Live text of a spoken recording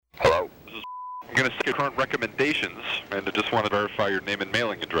I'm going to skip current recommendations, and I just want to verify your name and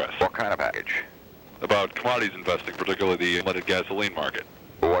mailing address. What kind of package? About commodities investing, particularly the unleaded gasoline market.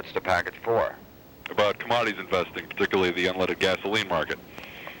 What's the package for? About commodities investing, particularly the unleaded gasoline market.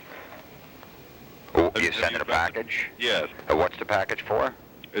 You sending a package? Yes. What's the package for?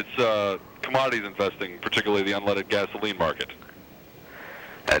 It's commodities investing, particularly the unleaded gasoline market.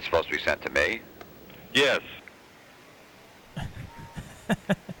 And it's supposed to be sent to me? Yes.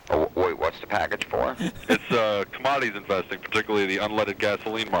 Wait, what's the package for? It's commodities investing, particularly the unleaded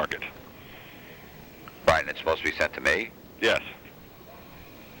gasoline market. Right, and it's supposed to be sent to me? Yes.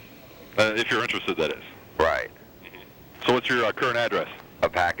 If you're interested, that is. Right. So what's your current address? A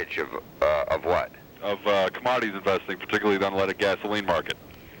package of what? Of commodities investing, particularly the unleaded gasoline market.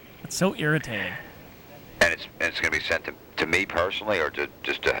 It's so irritating. And it's going to be sent to me personally, or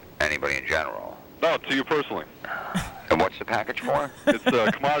just to anybody in general? No, to you personally. And what's the package for? It's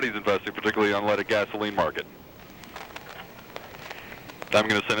commodities investing, particularly the unleaded gasoline market. I'm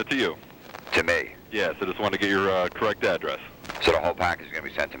going to send it to you. To me? Yes, I just want to get your correct address. So the whole package is going to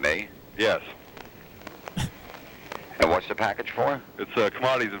be sent to me? Yes. And what's the package for? It's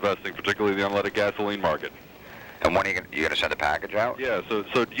commodities investing, particularly the unleaded gasoline market. And when are you going to send the package out? Yeah, so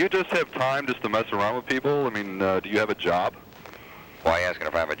do you just have time just to mess around with people? I mean, do you have a job? Why are you asking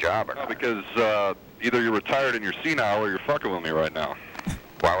if I have a job or No, not? because either you're retired and you're senile or you're fucking with me right now.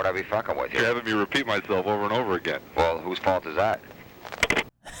 Why would I be fucking with you? You're having me repeat myself over and over again. Well, whose fault is that?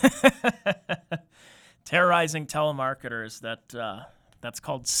 Terrorizing telemarketers. That's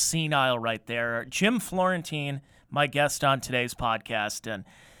called senile right there. Jim Florentine, my guest on today's podcast. And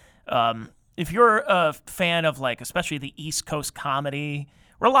if you're a fan of, like, especially the East Coast comedy,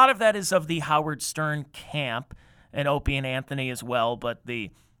 where a lot of that is of the Howard Stern camp, and Opie and Anthony as well, but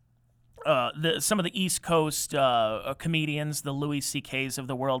some of the East Coast comedians, the Louis C.K.'s of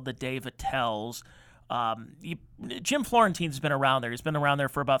the world, the Dave Attell's, Jim Florentine's been around there. He's been around there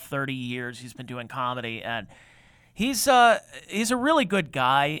for about 30 years. He's been doing comedy, and he's a really good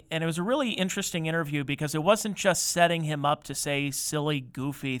guy, and it was a really interesting interview because it wasn't just setting him up to say silly,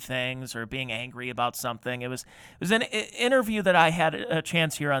 goofy things or being angry about something. It was an interview that I had a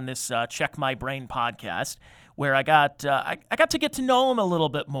chance here on this Check My Brain podcast, where I got to get to know him a little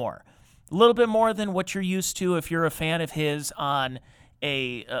bit more than what you're used to if you're a fan of his on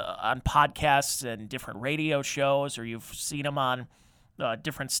podcasts and different radio shows, or you've seen him on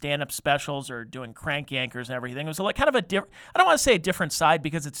different stand-up specials or doing Crank Yankers and everything. It was like kind of I don't want to say a different side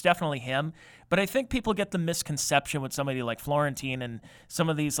because it's definitely him, but I think people get the misconception with somebody like Florentine and some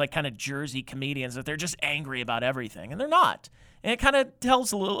of these like kind of Jersey comedians that they're just angry about everything, and they're not. And it kind of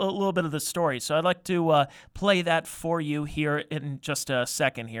tells a little bit of the story. So I'd like to play that for you here in just a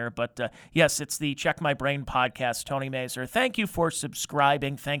second here. But yes, it's the Check My Brain podcast, Tony Mazur. Thank you for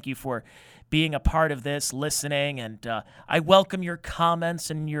subscribing. Thank you for being a part of this, listening. And I welcome your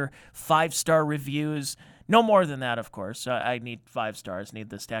comments and your 5-star reviews. No more than that, of course. I need 5 stars. Need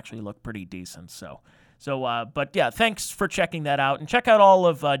this to actually look pretty decent. But yeah, thanks for checking that out. And check out all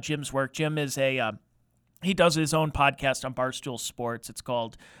of Jim's work. Jim is he does his own podcast on Barstool Sports. It's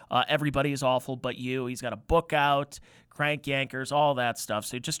called Everybody is Awful But You. He's got a book out, Crank Yankers, all that stuff.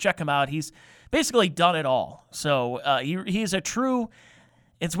 So just check him out. He's basically done it all. So he's a true,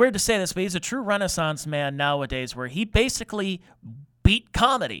 it's weird to say this, but he's a true Renaissance man nowadays where he basically beat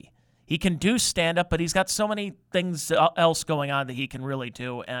comedy. He can do stand-up, but he's got so many things else going on that he can really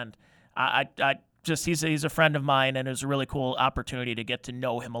do. And he's a friend of mine, and it was a really cool opportunity to get to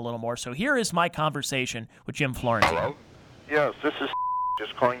know him a little more. So here is my conversation with Jim Florentine. Hello? Yes, this is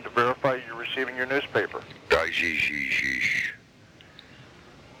just calling to verify you're receiving your newspaper.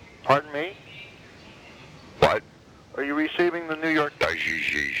 Pardon me? What? Are you receiving the New York...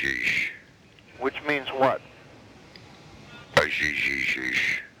 Which means what?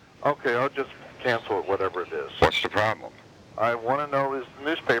 Okay, I'll just cancel it, whatever it is. What's the problem? I want to know, is the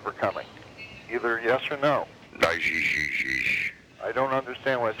newspaper coming? Either yes or no. I don't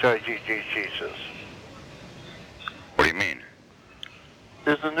understand what IGGG is. What do you mean?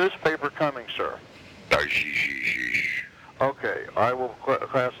 Is the newspaper coming, sir? Okay, I will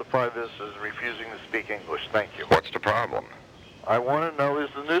classify this as refusing to speak English. Thank you. What's the problem? I want to know, is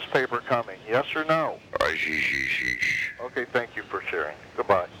the newspaper coming? Yes or no? Okay, thank you for sharing.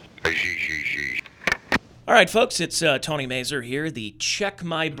 Goodbye. All right, folks, it's Tony Mazur here, the Check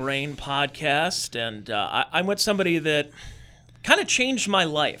My Brain podcast, and I'm with somebody that kind of changed my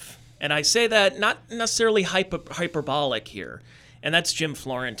life. And I say that not necessarily hyperbolic here, and that's Jim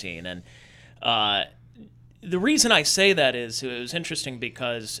Florentine. And the reason I say that is it was interesting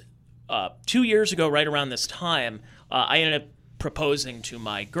because 2 years ago, right around this time, I ended up proposing to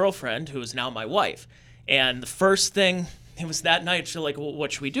my girlfriend, who is now my wife. And the first thing, it was that night, she's like, well,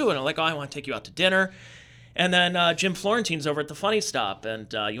 what should we do? And I'm like, oh, I want to take you out to dinner. And then Jim Florentine's over at the Funny Stop,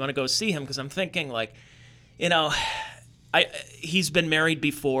 and you want to go see him? Because I'm thinking, like, you know, he's been married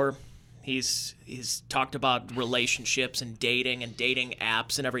before. He's talked about relationships and dating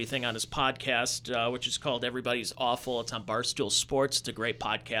apps and everything on his podcast, which is called Everybody's Awful. It's on Barstool Sports. It's a great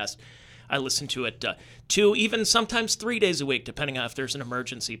podcast. I listen to it 2, even sometimes 3 days a week, depending on if there's an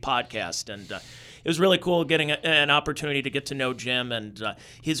emergency podcast. And it was really cool getting an opportunity to get to know Jim and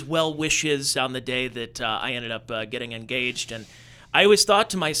his well wishes on the day that I ended up getting engaged. And I always thought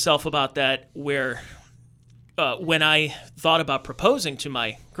to myself about that, where when I thought about proposing to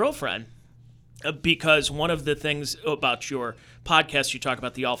my girlfriend, because one of the things about your podcast, you talk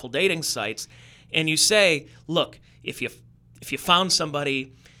about the awful dating sites, and you say, look, if you found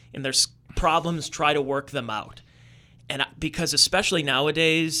somebody and there's problems, try to work them out. And because especially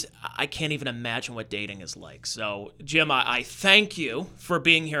nowadays, I can't even imagine what dating is like. So, Jim, I thank you for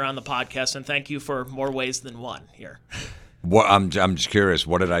being here on the podcast, and thank you for more ways than one here. Well, I'm just curious.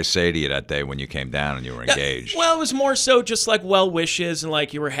 What did I say to you that day when you came down and you were engaged? Well, it was more so just like well wishes, and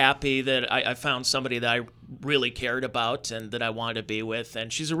like you were happy that I found somebody that I really cared about and that I wanted to be with.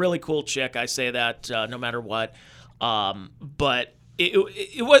 And she's a really cool chick. I say that no matter what. But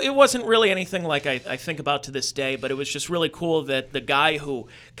it wasn't really anything like I think about to this day. But it was just really cool that the guy who,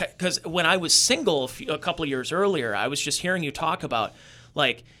 because when I was single a couple of years earlier, I was just hearing you talk about,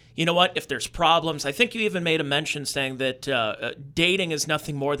 like, you know what, if there's problems, I think you even made a mention saying that dating is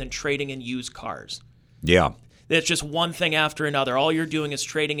nothing more than trading in used cars. Yeah. It's just one thing after another. All you're doing is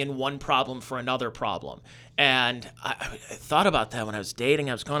trading in one problem for another problem. And I thought about that when I was dating.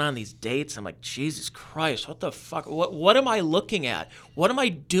 I was going on these dates. I'm like, Jesus Christ, what the fuck? What am I looking at? What am I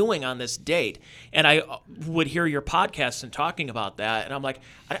doing on this date? And I would hear your podcast and talking about that. And I'm like,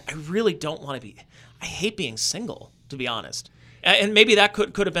 I really don't want to be, I hate being single, to be honest. And maybe that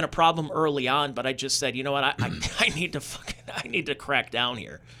could have been a problem early on, but I just said, you know what, I need to crack down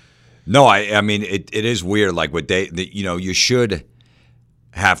here. No, I mean it is weird. Like with you should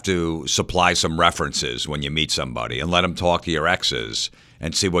have to supply some references when you meet somebody and let them talk to your exes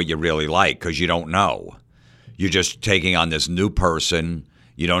and see what you really like, because you don't know. You're just taking on this new person.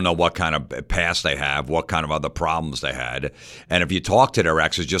 You don't know what kind of past they have, what kind of other problems they had. And if you talk to their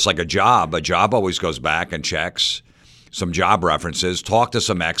exes, just like a job always goes back and checks some job references, talk to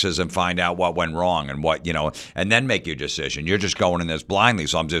some exes and find out what went wrong and what, and then make your decision. You're just going in this blindly.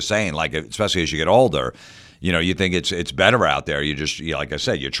 So I'm just saying, like, especially as you get older, you think it's better out there. You just, like I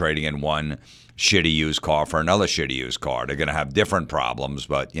said, you're trading in one shitty used car for another shitty used car. They're going to have different problems,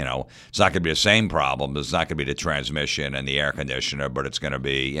 but, it's not going to be the same problem. It's not going to be the transmission and the air conditioner, but it's going to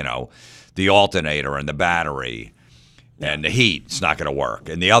be, the alternator and the battery. And the heat, it's not going to work.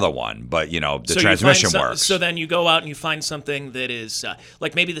 And the other one, but, the transmission works. So then you go out and you find something that is,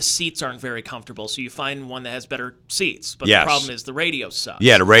 like maybe the seats aren't very comfortable, so you find one that has better seats. But the problem is the radio sucks.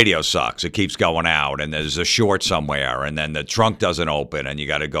 Yeah, the radio sucks. It keeps going out, and there's a short somewhere, and then the trunk doesn't open, and you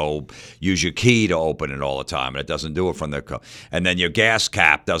got to go use your key to open it all the time, and it doesn't do it from the and then your gas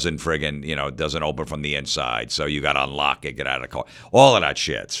cap doesn't doesn't open from the inside, so you got to unlock it, get out of the car. All of that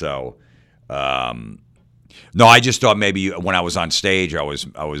shit. So, no, I just thought maybe when I was on stage, I was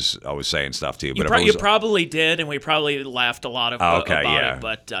saying stuff to you. But you probably did, and we probably laughed a lot about it.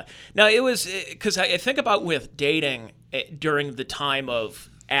 But no, it was because I think about with dating during the time of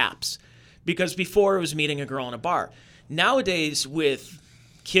apps, because before it was meeting a girl in a bar. Nowadays, with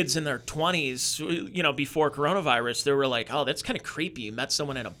kids in their 20s, before coronavirus, they were like, oh, that's kind of creepy. You met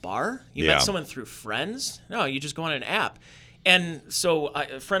someone in a bar? You met someone through friends? No, you just go on an app. And so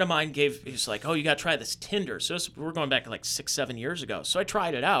a friend of mine he's like, oh, you got to try this Tinder. So we're going back like 6-7 years ago. So I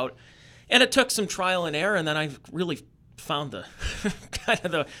tried it out, and it took some trial and error, and then I really found the kind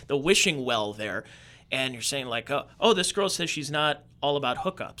of the wishing well there. And you're saying like, oh, this girl says she's not all about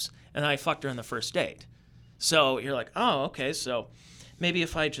hookups, and I fucked her on the first date. So you're like, oh, okay, so maybe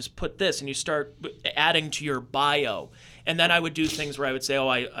if I just put this, and you start adding to your bio. And then I would do things where I would say, oh,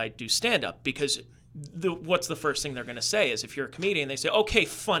 I do stand-up, because what's the first thing they're going to say is, if you're a comedian, they say, okay,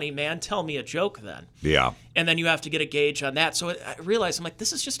 funny man, tell me a joke then. Yeah. And then you have to get a gauge on that. So I realized, I'm like,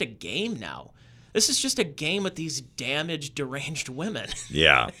 this is just a game now. This is just a game with these damaged, deranged women.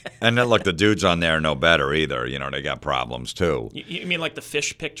 Yeah. And then, look, the dudes on there are no better either. They got problems too. You mean like the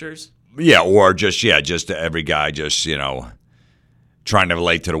fish pictures? Yeah, or just every guy just, trying to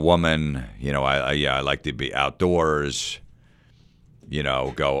relate to the woman. I like to be outdoors.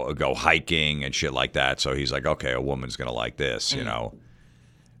 Go hiking and shit like that. So he's like, okay, a woman's going to like this,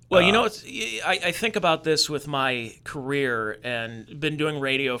 Well, I think about this with my career and been doing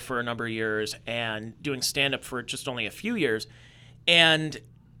radio for a number of years and doing stand-up for just only a few years. And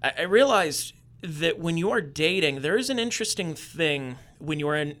I realized that when you are dating, there is an interesting thing when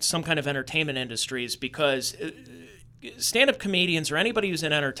you're in some kind of entertainment industries, because stand-up comedians or anybody who's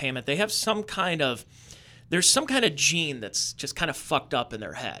in entertainment, they have there's some kind of gene that's just kind of fucked up in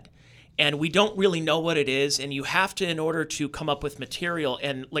their head. And we don't really know what it is, and you have to, in order to come up with material,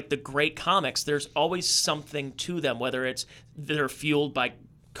 and like the great comics, there's always something to them, whether it's they're fueled by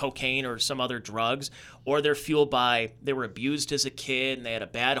cocaine or some other drugs, or they're fueled by they were abused as a kid and they had a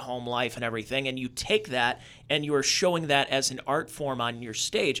bad home life and everything, and you take that and you are showing that as an art form on your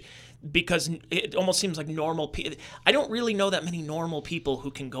stage, because it almost seems like normal people. I don't really know that many normal people who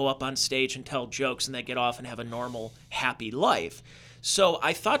can go up on stage and tell jokes and they get off and have a normal, happy life. So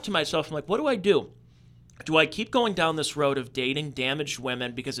I thought to myself, I'm like, what do I do? Do I keep going down this road of dating damaged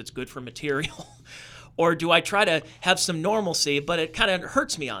women because it's good for material? Or do I try to have some normalcy, but it kind of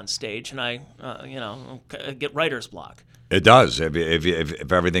hurts me on stage and I get writer's block? It does.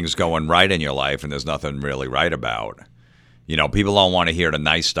 If everything's going right in your life and there's nothing really right about. People don't want to hear the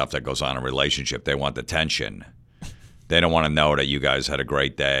nice stuff that goes on in a relationship. They want the tension. They don't want to know that you guys had a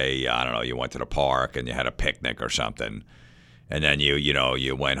great day. I don't know, you went to the park and you had a picnic or something. And then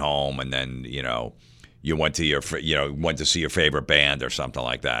you went home, and then you went to see your favorite band or something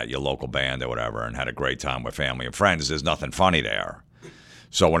like that, your local band or whatever, and had a great time with family and friends. There's nothing funny there.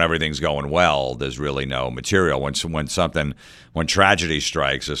 So when everything's going well, there's really no material. When tragedy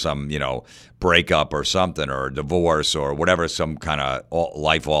strikes, or some breakup or something, or a divorce or whatever, some kind of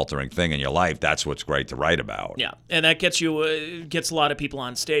life-altering thing in your life, that's what's great to write about. Yeah, and that gets a lot of people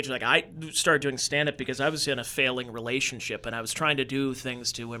on stage. Like, I started doing stand-up because I was in a failing relationship, and I was trying to do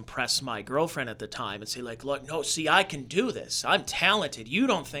things to impress my girlfriend at the time and say, like, look, no, see, I can do this. I'm talented. You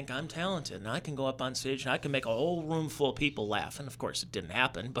don't think I'm talented, and I can go up on stage and I can make a whole room full of people laugh. And of course, it didn't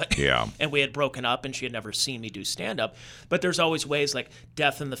happen. But yeah. And we had broken up, and she had never seen me do stand-up. But there's always ways, like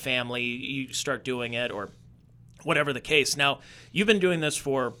death in the family, you start doing it, or whatever the case. Now, you've been doing this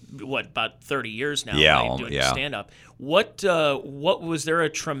for about 30 years now, right? Doing stand-up. What was there a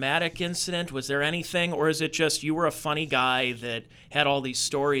traumatic incident? Was there anything, or is it just you were a funny guy that had all these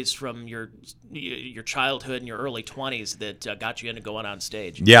stories from your childhood and your early 20s that got you into going on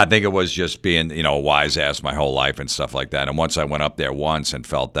stage? Yeah, I think it was just being a wise ass my whole life and stuff like that. And once I went up there once and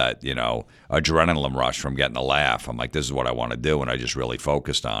felt that adrenaline rush from getting a laugh, I'm like, this is what I want to do, and I just really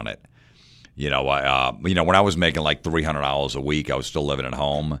focused on it. When I was making like $300 a week, I was still living at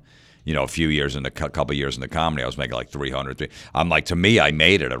home. A few years in couple years in the comedy, I was making like $300. I'm like, to me, I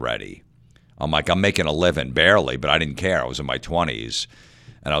made it already. I'm like, I'm making a living barely, but I didn't care. I was in my 20s,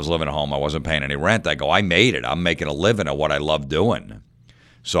 and I was living at home. I wasn't paying any rent. I go, I made it. I'm making a living at what I love doing.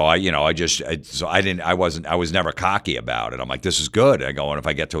 So I was never cocky about it. I'm like, this is good. I go, and if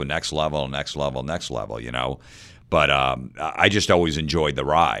I get to a next level, But I just always enjoyed the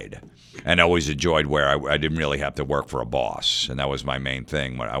ride, and always enjoyed where I didn't really have to work for a boss, and that was my main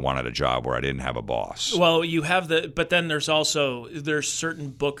thing. When I wanted a job where I didn't have a boss. Well, you have but then there's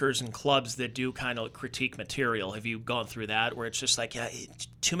certain bookers and clubs that do kind of critique material. Have you gone through that, where it's just like,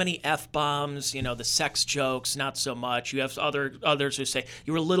 too many F-bombs, the sex jokes, not so much? You have others who say,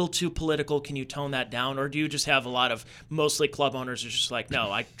 you're a little too political, can you tone that down? Or do you just have a lot of mostly club owners who's just like, no,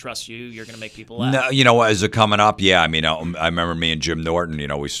 I trust you, you're going to make people laugh? No, as it coming up, yeah. I mean, I remember me and Jim Norton,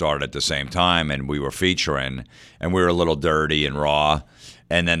 we started at the same time, and we were featuring, and we were a little dirty and raw,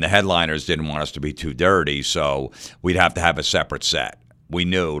 and then the headliners didn't want us to be too dirty, so we'd have to have a separate set. We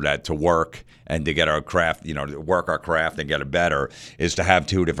knew that to work and to get our craft, to work our craft and get it better, is to have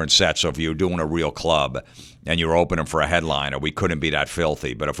two different sets. So if you're doing a real club and you're opening for a headliner, we couldn't be that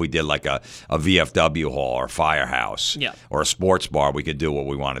filthy. But if we did like a VFW hall or Firehouse or a sports bar, we could do what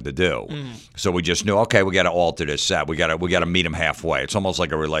we wanted to do. Mm. So we just knew, okay, we got to alter this set. We got to meet them halfway. It's almost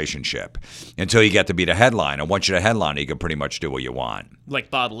like a relationship until you get to be the headliner. Once you're the headliner, you can pretty much do what you want.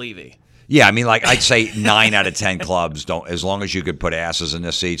 Like Bob Levy. Yeah, I mean, like I'd say 9 out of 10 clubs don't, as long as you could put asses in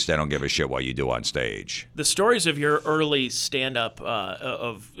the seats, they don't give a shit what you do on stage. The stories of your early stand-up,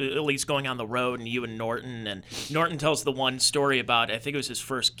 of at least going on the road, and you and Norton tells the one story about, I think it was his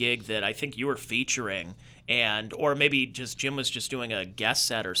first gig that I think you were featuring, or maybe just Jim was just doing a guest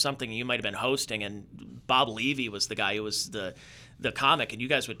set or something, you might have been hosting, and Bob Levy was the guy who was the comic, and you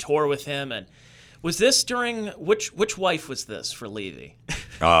guys would tour with him. And was this during, which wife was this for Levy?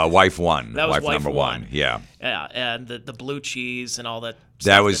 Wife one. That was wife number one. Yeah. Yeah, and the blue cheese and all that.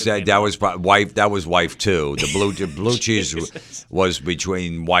 That was wife. That was wife 2. The blue cheese was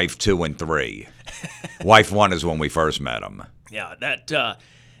between wife 2 and 3. Wife 1 is when we first met him. Yeah, that.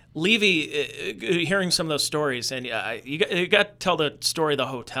 Levy, hearing some of those stories, and you got to tell the story of the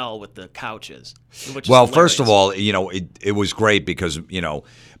hotel with the couches. Well, first of all, it was great because,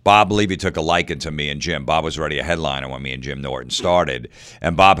 Bob Levy took a liking to me and Jim. Bob was already a headliner when me and Jim Norton started,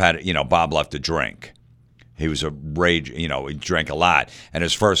 and Bob loved to drink. He was a rage, he drank a lot. And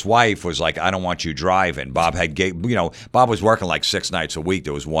his first wife was like, I don't want you driving. Bob Bob was working like 6 nights a week.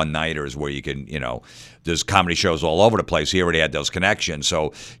 There was one-nighters where you can, there's comedy shows all over the place. He already had those connections.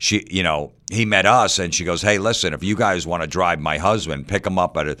 So he met us and she goes, hey, listen, if you guys want to drive my husband, pick him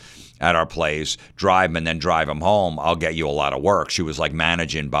up at our place, drive him, and then drive him home, I'll get you a lot of work. She was like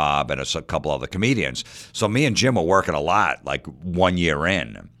managing Bob and a couple other comedians. So me and Jim were working a lot, like 1 year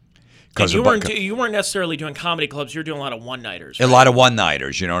in. And you weren't necessarily doing comedy clubs. You were doing a lot of one-nighters. Right? A lot of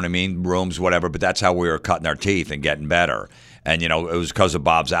one-nighters, you know what I mean? Rooms, whatever. But that's how we were cutting our teeth and getting better. And, it was because of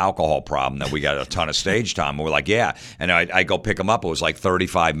Bob's alcohol problem that we got a ton of stage time. And we're like, yeah. And I go pick him up. It was like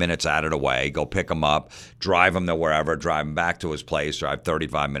 35 minutes out of the way. Go pick him up, drive him to wherever, drive him back to his place, drive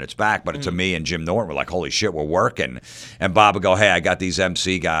 35 minutes back. But to me and Jim Norton, we're like, holy shit, we're working. And Bob would go, hey, I got these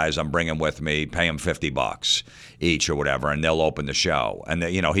MC guys I'm bringing with me. Pay them $50 each or whatever, and they'll open the show. And,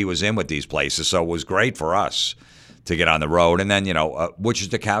 he was in with these places, so it was great for us to get on the road. And then, which is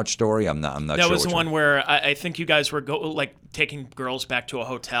the couch story? I'm not sure. That was the one where I think you guys were taking girls back to a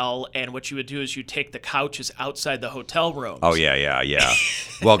hotel, and what you would do is you take the couches outside the hotel rooms. Oh yeah.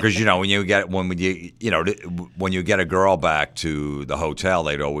 Well, because when you get a girl back to the hotel,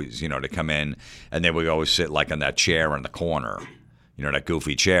 they'd always to come in, and they would always sit like in that chair in the corner. That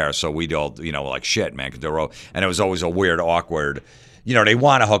goofy chair. So we'd all, like, shit, man. And it was always a weird, awkward, they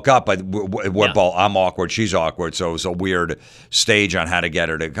want to hook up, but we're both, I'm awkward, she's awkward. So it was a weird stage on how to get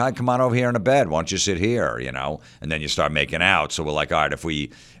her to, come on over here in the bed. Why don't you sit here, And then you start making out. So we're like, all right, if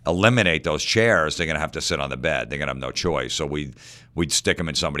we eliminate those chairs, they're going to have to sit on the bed. They're going to have no choice. So we'd stick them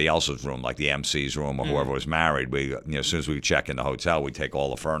in somebody else's room, like the MC's room or whoever was married. We, as soon as we check in the hotel, we take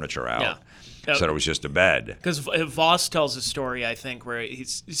all the furniture out. Yeah. So it was just a bed. Because Voss tells a story, I think, where he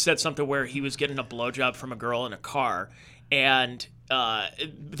said something where he was getting a blowjob from a girl in a car, and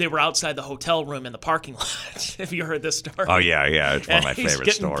they were outside the hotel room in the parking lot. Have you heard this story? Oh, yeah. It's one of my favorite stories.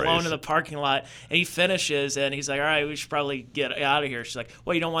 He's getting blown in the parking lot, and he finishes, and he's like, all right, we should probably get out of here. She's like,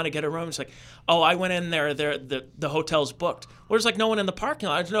 well, you don't want to get a room? She's like, oh, I went in there. The hotel's booked. Well, there's like no one in the parking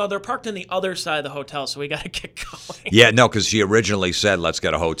lot. No, they're parked in the other side of the hotel, so we got to get going. Yeah, no, because she originally said, let's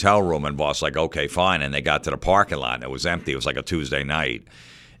get a hotel room, and Voss like, okay, fine. And they got to the parking lot, and it was empty. It was like a Tuesday night,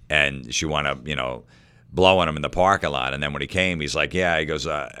 and she wound up, blowing him in the parking lot. And then when he came, he's like, yeah, he goes,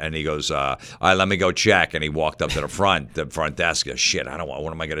 all right, let me go check. And he walked up to the front desk. He goes, shit,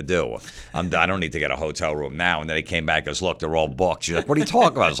 what am I going to do? I don't need to get a hotel room now. And then he came back and goes, look, they're all booked. She's like, what are you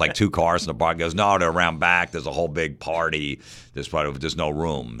talking about? It's like 2 cars in the park. He goes, no, they're around back. There's a whole big party. There's no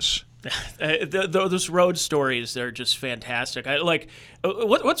rooms. Those road stories, they're just fantastic.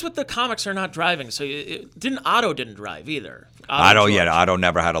 What's with the comics are not driving? So Otto didn't drive either. Otto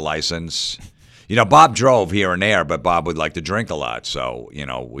never had a license. Bob drove here and there, but Bob would like to drink a lot, so,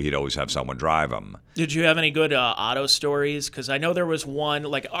 he'd always have someone drive him. Did you have any good Otto stories? Because I know there was one,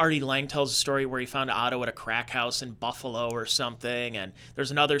 like Artie Lang tells a story where he found Otto at a crack house in Buffalo or something, and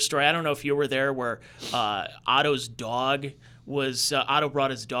there's another story, I don't know if you were there, where Otto's dog Otto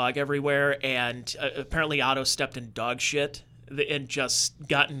brought his dog everywhere, and apparently Otto stepped in dog shit and just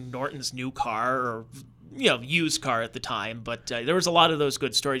got in Norton's new car, or used car at the time, but there was a lot of those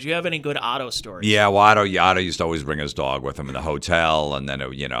good stories. Do you have any good Otto stories? Yeah, well, Otto used to always bring his dog with him in the hotel, and then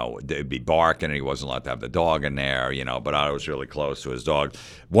it'd be barking, and he wasn't allowed to have the dog in there, but Otto was really close to his dog.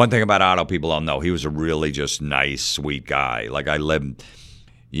 One thing about Otto people don't know, he was a really just nice, sweet guy. Like I lived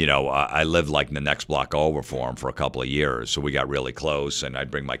like in the next block over for him for a couple of years, so we got really close, and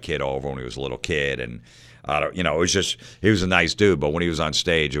I'd bring my kid over when he was a little kid, and Otto, it was just, he was a nice dude, but when he was on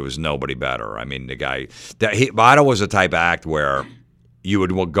stage, it was nobody better. I mean, the guy, Otto was the type of act where you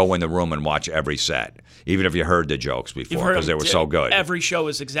would go in the room and watch every set, even if you heard the jokes before, because they were so good. Every show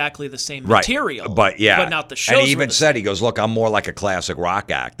is exactly the same material, but not the shows. And he even said, he goes, look, I'm more like a classic rock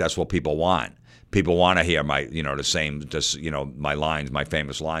act. That's what people want. People want to hear my, my lines, my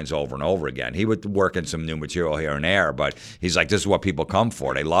famous lines over and over again. He would work in some new material here and there, but he's like, this is what people come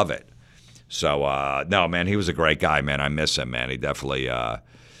for. They love it. So, no, man, he was a great guy, man. I miss him, man. He definitely,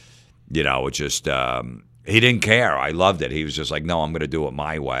 it just, he didn't care. I loved it. He was just like, no, I'm going to do it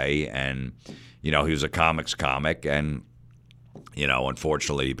my way. And, he was a comic, and,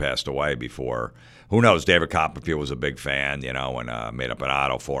 unfortunately he passed away before. Who knows? David Copperfield was a big fan, and made up an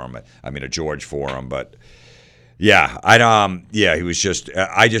Otto for him. I mean, a George for him. But, Yeah, he was just.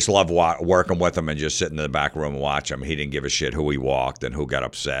 I just love working with him and just sitting in the back room and watch him. He didn't give a shit who he walked and who got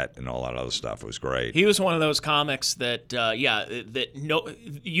upset and all that other stuff. It was great. He was one of those comics that,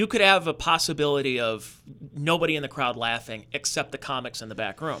 you could have a possibility of nobody in the crowd laughing except the comics in the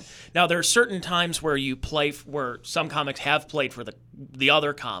back room. Now, there are certain times where you play, where some comics have played for the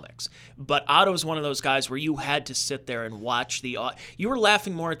other comics, but Otto's one of those guys where you had to sit there and watch you were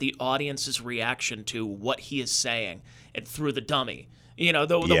laughing more at the audience's reaction to what he is saying and through the dummy. You know,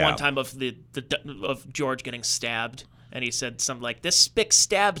 the one time of of George getting stabbed, and he said something like, "This spick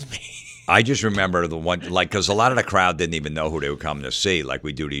stabbed me." I just remember the one, like, because a lot of the crowd didn't even know who they were coming to see. Like,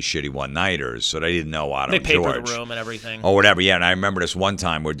 we do these shitty one-nighters, so they didn't know Otto and George. They paid for the room and everything. Or whatever, yeah. And I remember this one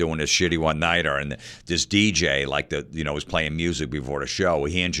time we're doing this shitty one-nighter, and this DJ, was playing music before the show.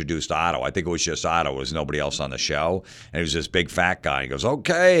 He introduced Otto. I think it was just Otto. There was nobody else on the show. And he was this big fat guy. He goes,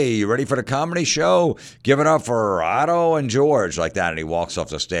 "Okay, you ready for the comedy show? Give it up for Otto and George," like that. And he walks off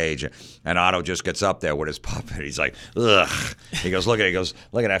the stage, and Otto just gets up there with his puppet. He's like, "Ugh." He goes, look at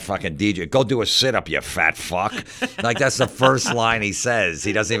that fucking DJ. Go do a sit-up, you fat fuck. Like, that's the first line he says.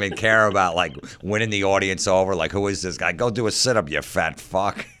 He doesn't even care about, like, winning the audience over. Like, who is this guy? Go do a sit-up, you fat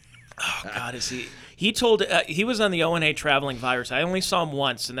fuck. Oh, God, is he... He told he was on the O&A Traveling Virus. I only saw him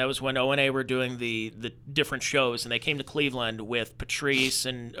once, and that was when O&A were doing the different shows, and they came to Cleveland with Patrice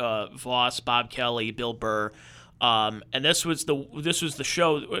and Voss, Bob Kelly, Bill Burr, and this was the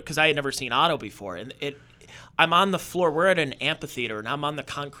show because I had never seen Otto before, and I'm on the floor. We're at an amphitheater, and I'm on the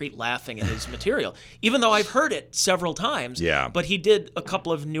concrete laughing at his material, even though I've heard it several times. Yeah. But he did a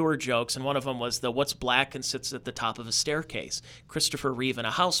couple of newer jokes, and one of them was the "What's black and sits at the top of a staircase?" Christopher Reeve in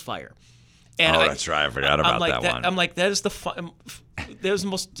a house fire. And that's right. I forgot about that one. I'm like, that is that was the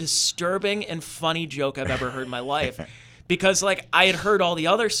most disturbing and funny joke I've ever heard in my life. Because, like, I had heard all the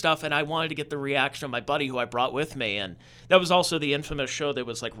other stuff, and I wanted to get the reaction of my buddy who I brought with me. And that was also the infamous show that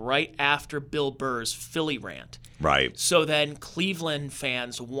was, like, right after Bill Burr's Philly rant. Right. So then Cleveland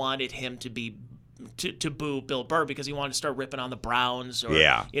fans wanted him to boo Bill Burr because he wanted to start ripping on the Browns or,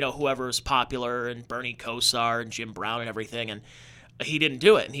 whoever was popular, and Bernie Kosar and Jim Brown and everything. And he didn't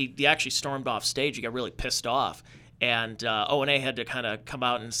do it. And he actually stormed off stage. He got really pissed off. And O&A had to kind of come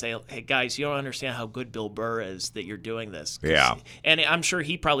out and say, "Hey, guys, you don't understand how good Bill Burr is that you're doing this." Yeah. And I'm sure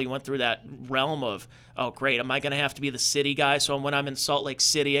he probably went through that realm of, oh, great, am I going to have to be the city guy? So when I'm in Salt Lake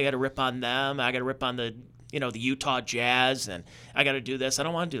City, I got to rip on them. I got to rip on the Utah Jazz, and I got to do this. I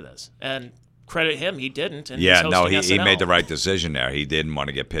don't want to do this. And credit him, he didn't. And he made the right decision there. He didn't want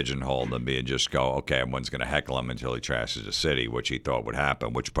to get pigeonholed and just go, okay, everyone's going to heckle him until he trashes the city, which he thought would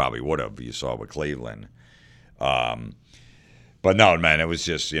happen, which probably would have. You saw with Cleveland. But no, man, it was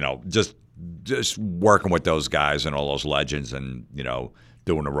just, just working with those guys and all those legends and,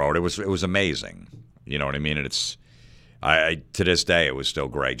 doing the road. It was amazing. You know what I mean? And to this day, it was still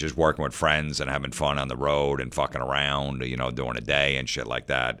great. Just working with friends and having fun on the road and fucking around, during the day and shit like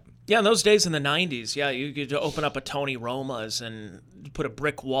that. Yeah, in those days in the 90s, you could open up a Tony Roma's and put a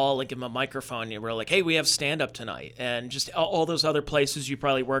brick wall and give him a microphone. And you were like, hey, we have stand-up tonight. And just all those other places you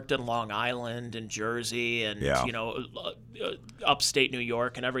probably worked in, Long Island and Jersey and, upstate New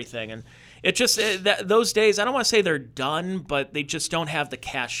York and everything. And it just, those days, I don't want to say they're done, but they just don't have the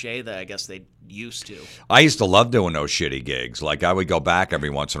cachet that I guess they used to. I used to love doing those shitty gigs. Like, I would go back every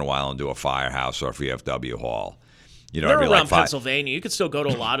once in a while and do a Firehouse or a VFW hall. They're around Pennsylvania. You could still go to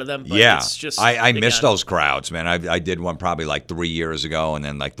a lot of them, but it's just... I miss those crowds, man. I did one probably like 3 years ago, and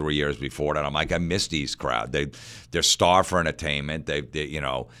then like 3 years before that. I'm like, I miss these crowds. They're starved for entertainment. They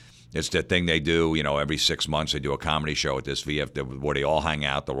it's the thing they do. Every 6 months they do a comedy show at this VF where they all hang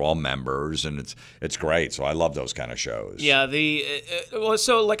out. They're all members, and it's great. So I love those kind of shows. Yeah,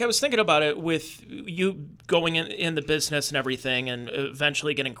 so like I was thinking about it with you going in the business and everything, and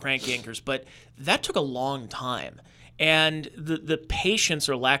eventually getting Crank Yankers, but that took a long time. And the patience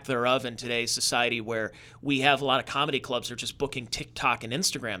or lack thereof in today's society where we have a lot of comedy clubs that are just booking TikTok and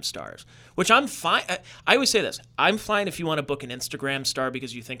Instagram stars, which I'm fine. I always say this. I'm fine if you want to book an Instagram star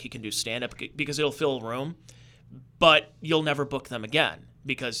because you think he can do stand-up because it'll fill a room, but you'll never book them again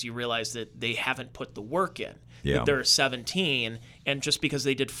because you realize that they haven't put the work in. Yeah. That they're 17, and just because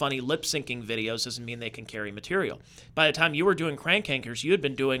they did funny lip-syncing videos doesn't mean they can carry material. By the time you were doing Crank Yankers, you had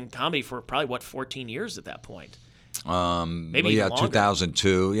been doing comedy for probably, 14 years at that point? Maybe longer.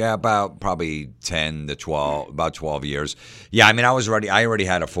 2002. Yeah, about probably 10 to 12, about 12 years. Yeah, I mean, I was ready. I already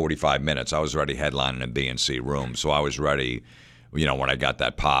had a 45 minutes. I was already headlining in B&C Room, so I was ready. When I got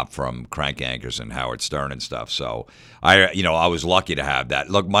that pop from Crank Yankers and Howard Stern and stuff. So I was lucky to have that.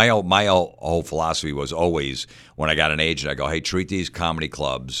 Look, my whole philosophy was always when I got an agent, I go, hey, treat these comedy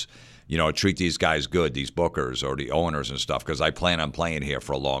clubs, You know, treat these guys good, these bookers or the owners and stuff, because I plan on playing here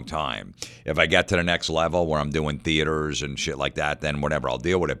for a long time. If I get to the next level where I'm doing theaters and shit like that, then whatever, I'll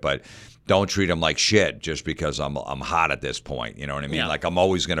deal with it. But don't treat them like shit just because I'm hot at this point. You know what I mean? Yeah. Like, I'm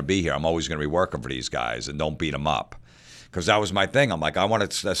always going to be here. I'm always going to be working for these guys, and don't beat them up. Because that was my thing. I'm like, I want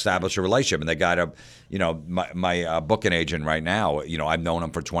to establish a relationship. And they got my booking agent right now, you know, I've known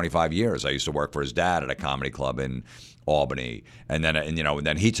him for 25 years. I used to work for his dad at a comedy club in Albany. And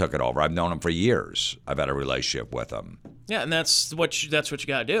then he took it over. I've known him for years. I've had a relationship with him. Yeah, and that's what you got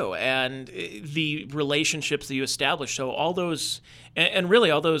to do. And the relationships that you establish, so all those, and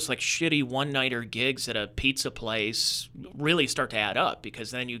really all those like shitty one-nighter gigs at a pizza place really start to add up,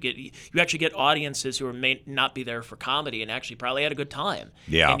 because then you actually get audiences who may not be there for comedy and actually probably had a good time.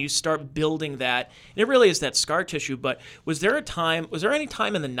 Yeah. And you start building that. And it really is that scar tissue. But was there any time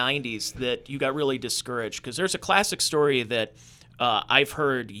in the 90s that you got really discouraged? Because there's a classic story that I've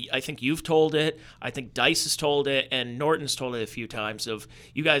heard, I think you've told it, I think Dice has told it, and Norton's told it a few times, of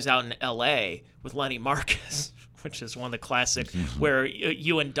you guys out in L.A. with Lenny Marcus, which is one of the classic, where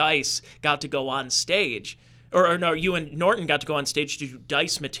you and Dice got to go on stage. Or no, you and Norton got to go on stage to do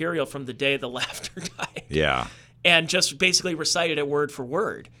Dice material from the day the laughter died. Yeah. And just basically recited it word for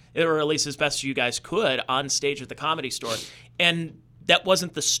word, or at least as best as you guys could, on stage at the Comedy Store. And that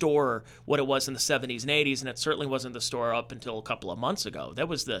wasn't the store what it was in the 70s and 80s, and it certainly wasn't the store up until a couple of months ago.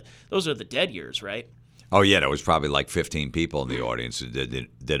 Those are the dead years, right? Oh, yeah, there was probably like 15 people in the audience who did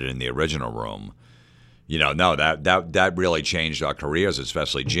it in the original room. You know, no, that really changed our careers,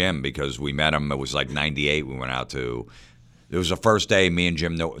 especially Jim, because we met him. It was like 98. We went out to – it was the first day me and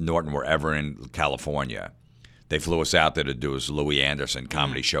Jim Norton were ever in California. They flew us out there to do his Louis Anderson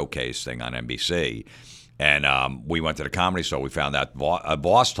comedy showcase thing on NBC. And we went to the Comedy Store. We found out a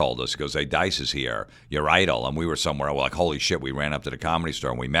boss told us, he goes, hey, Dice is here, your idol. And we were somewhere, we're like, holy shit. We ran up to the Comedy Store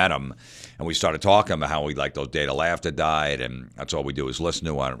and we met him. And we started talking about how we like those Day to Laughter died. And that's all we do is listen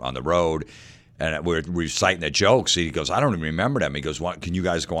to on the road. And we're reciting the jokes. He goes, I don't even remember them. He goes, what, can you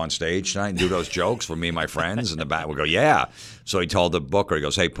guys go on stage tonight and do those jokes for me and my friends in the back? We go, yeah. So he told the booker, he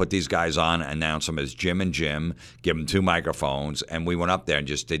goes, hey, put these guys on, announce them as Jim and Jim, give them 2 microphones. And we went up there and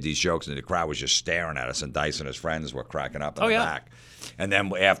just did these jokes, and the crowd was just staring at us, and Dice and his friends were cracking up in the back. And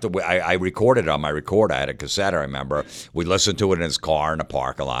then after I recorded it on my recorder, I had a cassette, I remember. We listened to it in his car in the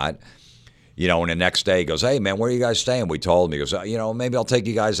parking lot. You know, and the next day he goes, hey, man, where are you guys staying? We told him. He goes, you know, maybe I'll take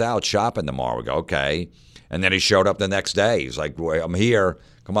you guys out shopping tomorrow. We go, okay. And then he showed up the next day. He's like, I'm here.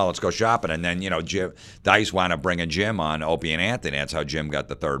 Come on, let's go shopping. And then, you know, Dice wound up bringing Jim on Opie and Anthony. That's how Jim got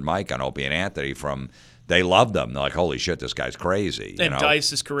the third mic on Opie and Anthony they loved him. They're like, holy shit, this guy's crazy. And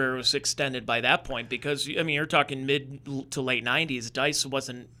Dice's career was extended by that point because, I mean, you're talking mid to late 90s. Dice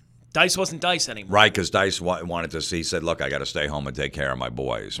wasn't Dice anymore. Right, because Dice wanted to see, he said, look, I got to stay home and take care of my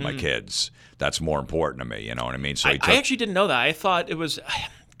boys, my kids. That's more important to me, you know what I mean? So I actually didn't know that. I thought it was,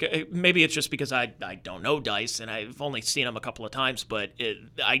 maybe it's just because I don't know Dice and I've only seen him a couple of times, but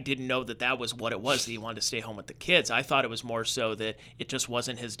I didn't know that was what it was, that he wanted to stay home with the kids. I thought it was more so that it just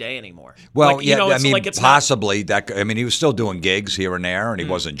wasn't his day anymore. Well, like, yeah, you know, I mean, like possibly he was still doing gigs here and there, and he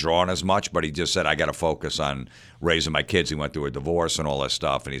wasn't drawing as much, but he just said, I got to focus on raising my kids. He went through a divorce and all that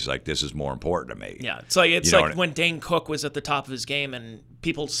stuff, and he's like, this is more important to me. Yeah, it's like when Dane Cook was at the top of his game, and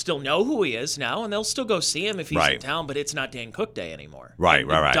people still know who he is now, and they'll still go see him if he's in town, but it's not Dane Cook Day anymore. Right.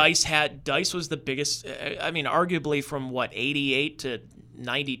 Dice was the biggest, I mean, arguably from 88 to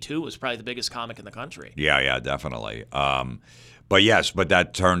 92 was probably the biggest comic in the country. Yeah, definitely. But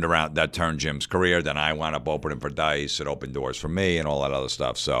that turned Jim's career. Then I wound up opening for Dice. It opened doors for me and all that other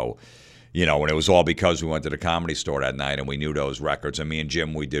stuff. So, you know, and it was all because we went to the Comedy Store that night and we knew those records. And me and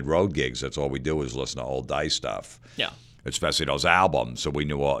Jim, we did road gigs. That's all we do is listen to old Dice stuff. Yeah. Especially those albums. So we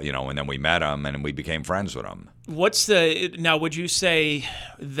knew all, you know, and then we met him and we became friends with him. Now, would you say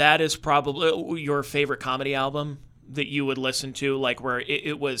that is probably your favorite comedy album that you would listen to, like where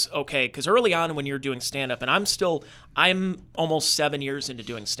it was okay? Because early on when you're doing stand-up, and I'm almost 7 years into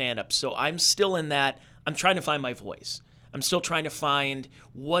doing stand-up, so I'm still in that, I'm trying to find my voice. I'm still trying to find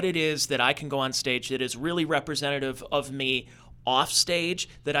what it is that I can go on stage that is really representative of me off stage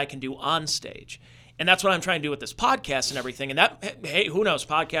that I can do on stage. And that's what I'm trying to do with this podcast and everything. And that, hey, who knows?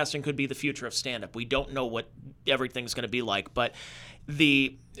 Podcasting could be the future of stand-up. We don't know what everything's going to be like. But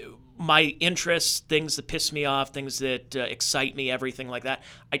my interests, things that piss me off, things that excite me, everything like that,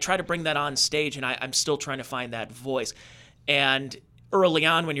 I try to bring that on stage, and I'm still trying to find that voice. And early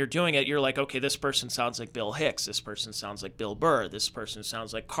on when you're doing it, you're like, okay, this person sounds like Bill Hicks. This person sounds like Bill Burr. This person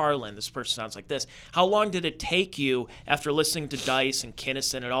sounds like Carlin. This person sounds like this. How long did it take you after listening to Dice and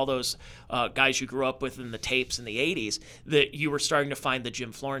Kinison and all those guys you grew up with in the tapes in the 80s that you were starting to find the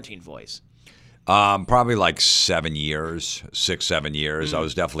Jim Florentine voice? Probably like 7 years, 6, 7 years. I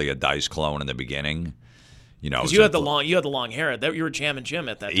was definitely a Dice clone in the beginning. Because you had the long hair. You were jamming Jim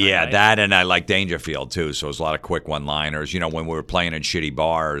at that time. Yeah, right? that, and I like Dangerfield too. So it was a lot of quick one-liners. When we were playing in shitty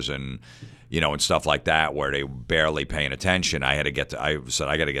bars and and stuff like that where they were barely paying attention, I said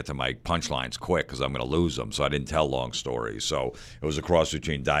I got to get to my punchlines quick because I'm going to lose them. So I didn't tell long stories. So it was a cross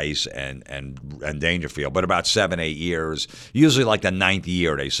between Dice and Dangerfield. But about 7, 8 years, usually like the 9th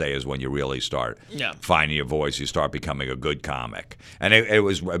year, they say, is when you really start finding your voice. You start becoming a good comic. And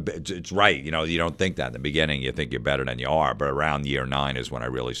it's right. You don't think that in the beginning. You think you're better than you are. But around year 9 is when I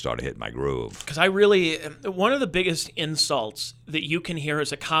really started hitting my groove. Because one of the biggest insults that you can hear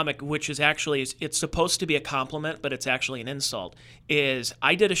as a comic, which is actually, it's supposed to be a compliment, but it's actually an insult, is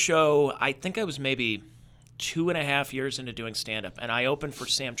I did a show, I think I was maybe 2.5 years into doing stand-up, and I opened for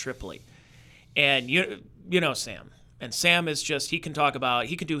Sam Tripoli. And you know Sam. And Sam is just, he can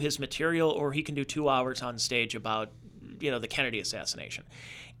do his material, or he can do 2 hours on stage about, the Kennedy assassination.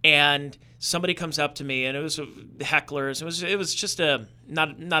 And somebody comes up to me, and it was hecklers. It was just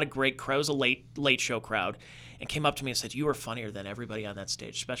not a great crowd. It was a late show crowd. And came up to me and said, "You were funnier than everybody on that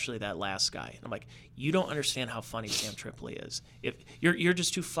stage, especially that last guy." And I'm like, "You don't understand how funny Sam Tripoli is. If you're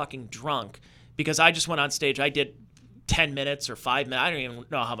just too fucking drunk." Because I just went on stage. I did 10 minutes or 5 minutes. I don't even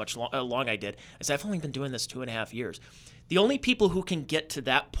know how much long I did. I said, "I've only been doing this 2.5 years." The only people who can get to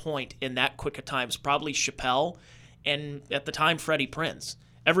that point in that quick a time is probably Chappelle and, at the time, Freddie Prinze.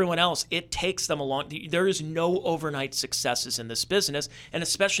 Everyone else, it takes them a long. There is no overnight successes in this business, and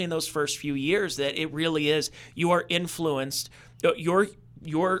especially in those first few years, that it really is. You are influenced.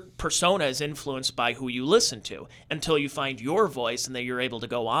 Your persona is influenced by who you listen to until you find your voice, and then you're able to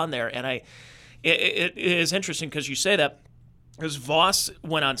go on there. And it is interesting because you say that. Because Voss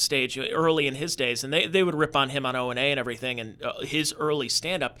went on stage early in his days, and they would rip on him on O&A and everything. And his early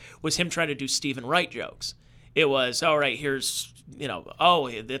stand-up was him trying to do Stephen Wright jokes. It was, all right, here's.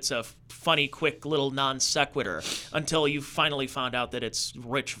 It's a funny, quick little non sequitur until you finally found out that it's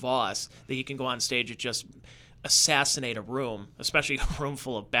Rich Voss, that he can go on stage and just assassinate a room, especially a room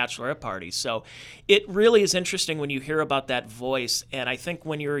full of bachelorette parties. So it really is interesting when you hear about that voice. And I think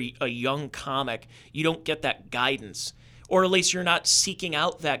when you're a young comic, you don't get that guidance. Or at least you're not seeking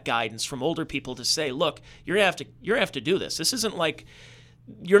out that guidance from older people to say, look, you're going to have to do this. This isn't like...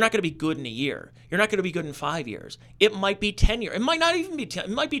 You're not going to be good in a year. You're not going to be good in 5 years. It might be 10 years. It might not even be 10. It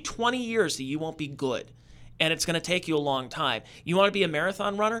might be 20 years that you won't be good. And it's going to take you a long time. You want to be a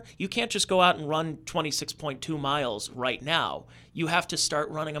marathon runner? You can't just go out and run 26.2 miles right now. You have to start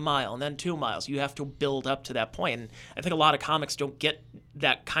running a mile and then 2 miles. You have to build up to that point. And I think a lot of comics don't get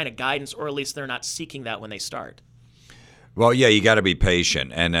that kind of guidance, or at least they're not seeking that when they start. Well, yeah, you got to be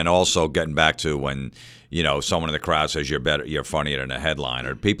patient. And then also getting back to when... someone in the crowd says you're funnier than a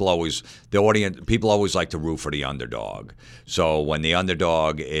headliner. People always like to root for the underdog. So when the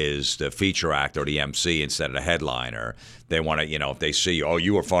underdog is the feature act or the MC instead of the headliner, they want to, if they see, oh,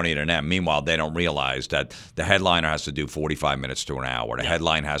 you were funnier than them. Meanwhile, they don't realize that the headliner has to do 45 minutes to an hour. The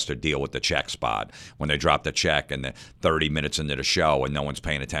headline has to deal with the check spot when they drop the check and 30 minutes into the show and no one's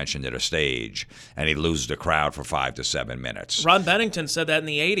paying attention to the stage, and he loses the crowd for 5 to 7 minutes. Ron Bennington said that in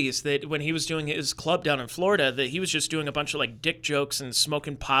the 80s, that when he was doing his club down in Florida, that he was just doing a bunch of like dick jokes and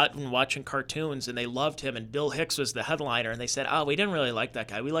smoking pot and watching cartoons, and they loved him, and Bill Hicks was the headliner, and they said, oh, we didn't really like that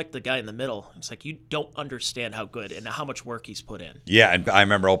guy. We liked the guy in the middle. It's like, you don't understand how good and how much work he's put in. Yeah, and I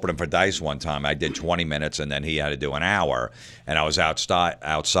remember opening for Dice one time. I did 20 minutes, and then he had to do an hour, and I was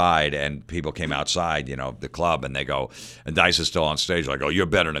outside, and people came outside, the club, and they go, and Dice is still on stage, like, oh, you're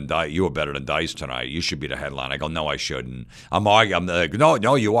better than Dice. You were better than Dice tonight. You should be the headline. I go, no, I shouldn't. I'm arguing. I'm like,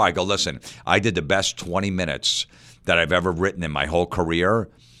 no, you are. I go, listen, I did the best 20 minutes that I've ever written in my whole career.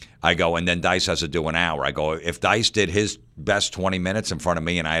 I go, and then Dice has to do an hour. I go, if Dice did his best 20 minutes in front of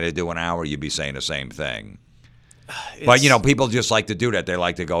me and I had to do an hour, you'd be saying the same thing. But, people just like to do that. They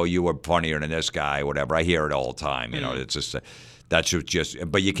like to go, you were funnier than this guy, whatever. I hear it all the time. It's just, that's just,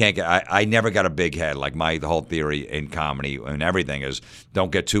 but you can't get, I never got a big head. Like the whole theory in comedy and everything is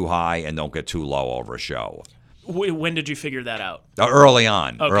don't get too high and don't get too low over a show. When did you figure that out? Early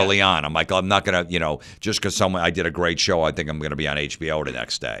on. Okay. Early on. I'm like, I'm not going to, just because I did a great show, I think I'm going to be on HBO the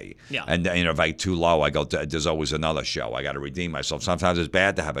next day. Yeah. And, if I too low, I go, there's always another show. I got to redeem myself. Sometimes it's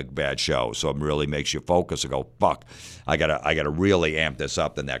bad to have a bad show, so it really makes you focus and go, fuck, I gotta really amp this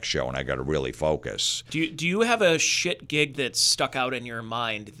up the next show, and I got to really focus. Do you have a shit gig that stuck out in your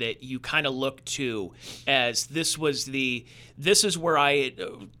mind that you kind of look to as this is where I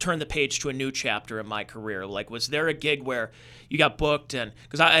turned the page to a new chapter in my career? Like, was there a gig where you got booked? And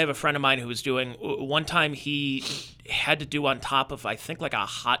because I have a friend of mine who was doing one time, he had to do on top of, I think, like a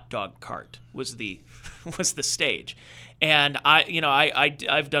hot dog cart was the stage, and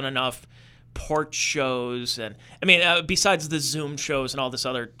I've done enough porch shows, and I mean, besides the Zoom shows and all this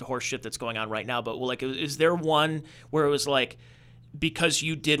other horse shit that's going on right now, but like, is there one where it was like, because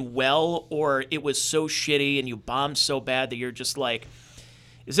you did well, or it was so shitty and you bombed so bad that you're just like,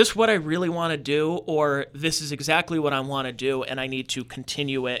 is this what I really want to do, or this is exactly what I want to do and I need to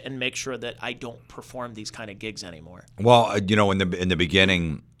continue it and make sure that I don't perform these kind of gigs anymore? Well, in the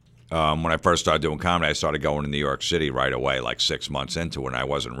beginning, when I first started doing comedy, I started going to New York City right away, like 6 months into it, and I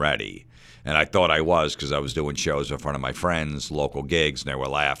wasn't ready. And I thought I was, because I was doing shows in front of my friends, local gigs, and they were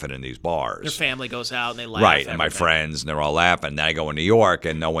laughing in these bars. Your family goes out and they laugh. Right, and my friends, and they're all laughing. Then I go in New York,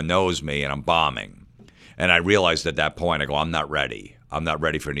 and no one knows me, and I'm bombing. And I realized at that point, I go, I'm not ready. I'm not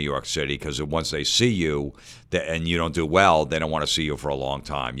ready for New York City, because once they see you and you don't do well, they don't want to see you for a long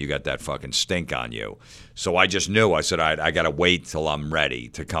time. You got that fucking stink on you. So I just knew. I said, I got to wait till I'm ready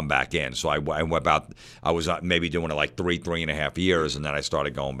to come back in. So I went about, I was maybe doing it like 3.5 years, and then I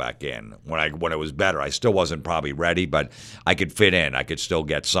started going back in. When it was better, I still wasn't probably ready, but I could fit in. I could still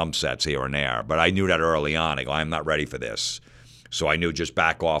get some sets here and there. But I knew that early on. I go, I'm not ready for this. So I knew, just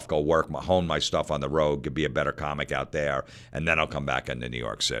back off, go work, hone my stuff on the road, could be a better comic out there, and then I'll come back into New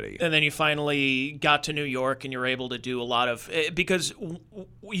York City. And then you finally got to New York, and you're able to do a lot of, because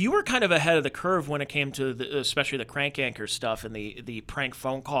you were kind of ahead of the curve when it came to especially the crank anchor stuff and the prank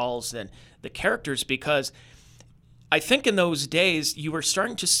phone calls and the characters, because I think in those days you were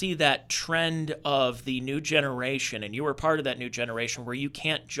starting to see that trend of the new generation, and you were part of that new generation where you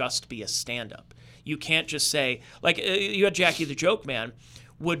can't just be a stand-up. You can't just say, like, you had Jackie the Joke Man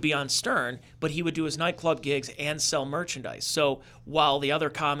would be on Stern, but he would do his nightclub gigs and sell merchandise. So while the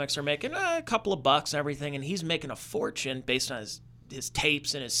other comics are making a couple of bucks and everything, and he's making a fortune based on his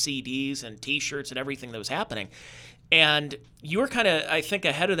tapes and his CDs and T-shirts and everything that was happening. And you were kind of, I think,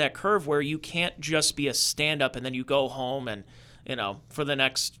 ahead of that curve where you can't just be a stand-up and then you go home and, for the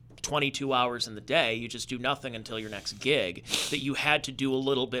next 22 hours in the day, you just do nothing until your next gig, that you had to do a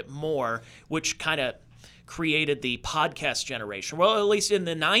little bit more, which kind of created the podcast generation. Well, at least in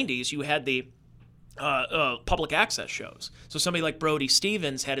the 90s, you had the public access shows. So somebody like Brody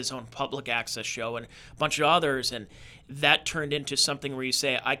Stevens had his own public access show and a bunch of others, and that turned into something where you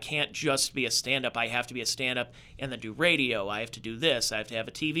say, I can't just be a stand-up, I have to be a stand-up and then do radio, I have to do this, I have to have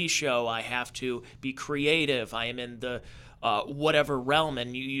a TV show, I have to be creative, I am in the whatever realm,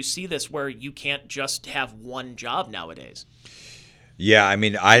 and you see this where you can't just have one job nowadays. Yeah, I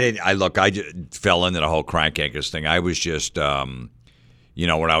mean, I fell into the whole crank anchors thing. I was just, when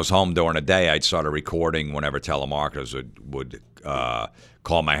I was home during the day, I'd started recording whenever telemarketers would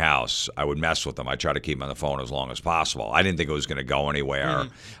call my house. I would mess with them. I try to keep them on the phone as long as possible. I didn't think it was going to go anywhere.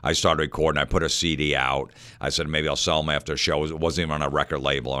 Mm-hmm. I started recording. I put a CD out. I said, maybe I'll sell them after a show. It wasn't even on a record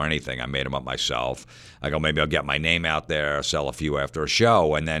label or anything. I made them up myself. I go, maybe I'll get my name out there, sell a few after a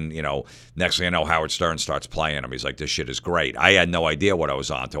show. And then, next thing I know, Howard Stern starts playing them. He's like, this shit is great. I had no idea what I was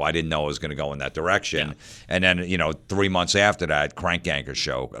onto. I didn't know I was going to go in that direction. Yeah. And then, 3 months after that, Crank Anchor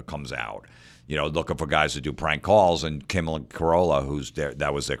Show comes out. Looking for guys to do prank calls, and Kimmel and Carolla,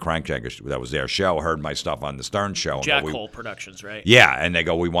 that was their Crank Anchor, that was their show, heard my stuff on the Stern Show. Jack Hole Productions, right? Yeah, and they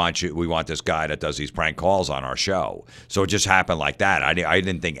go, we want this guy that does these prank calls on our show. So it just happened like that. I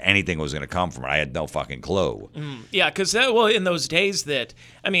didn't think anything was going to come from it. I had no fucking clue. Yeah, because in those days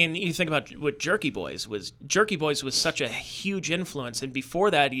you think about what Jerky Boys was such a huge influence, and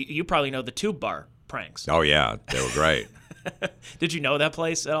before that, you probably know the Tube Bar pranks. Oh yeah, they were great. Did you know that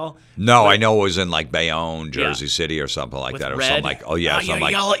place at all? No, I know it was in like Bayonne, Jersey City, or something like with that, or Red. Something like,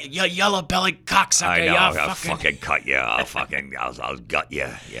 you yellow belly cocksucker. I know, I'll fucking cut you. I'll gut you,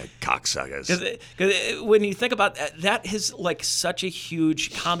 you cocksuckers. Because when you think about that is like such a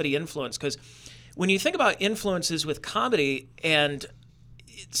huge comedy influence. Because when you think about influences with comedy, and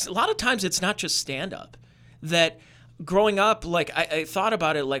a lot of times it's not just stand up. That growing up, like I thought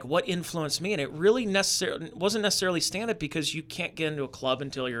about it, like what influenced me, and it really wasn't necessarily stand-up because you can't get into a club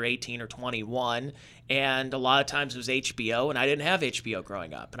until you're 18 or 21, and a lot of times it was HBO, and I didn't have HBO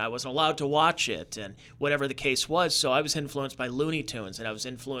growing up, and I wasn't allowed to watch it, and whatever the case was, so I was influenced by Looney Tunes, and I was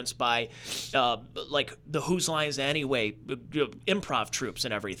influenced by like the Whose Line Is It Anyway improv troops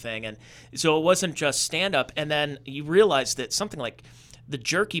and everything, and so it wasn't just stand-up, and then you realize that something like the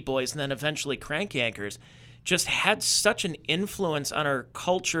Jerky Boys and then eventually Crank Yankers just had such an influence on our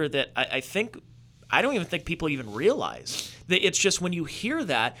culture that I don't even think people even realize. That it's just when you hear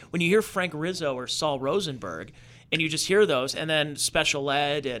that, when you hear Frank Rizzo or Saul Rosenberg, and you just hear those, and then Special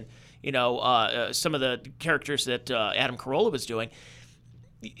Ed and, you know, some of the characters that Adam Carolla was doing,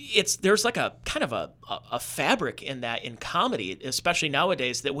 there's like a kind of a fabric in that in comedy, especially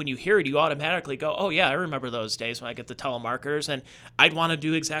nowadays, that when you hear it, you automatically go, oh yeah, I remember those days when I get the telemarketers, and I'd want to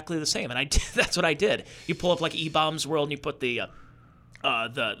do exactly the same. And that's what I did. You pull up like E-Bombs World and you put the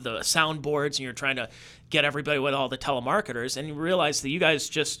soundboards and you're trying to get everybody with all the telemarketers, and you realize that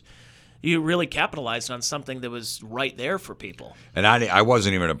you really capitalized on something that was right there for people. And I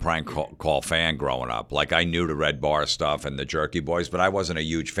wasn't even a prank call fan growing up. Like, I knew the Red Bar stuff and the Jerky Boys, but I wasn't a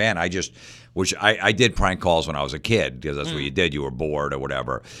huge fan. I did prank calls when I was a kid because that's what you did. You were bored or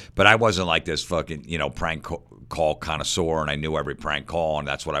whatever. But I wasn't like this fucking, prank call connoisseur, and I knew every prank call, and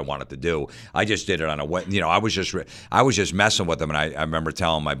that's what I wanted to do. I just did it on I was just messing with them, and I remember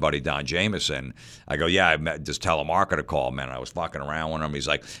telling my buddy Don Jameson, I go, yeah, I met this telemarketer call, man. I was fucking around with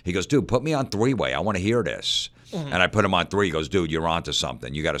him. He goes, dude, put me on three-way. I want to hear this. Mm-hmm. And I put him on three. He goes, dude, you're onto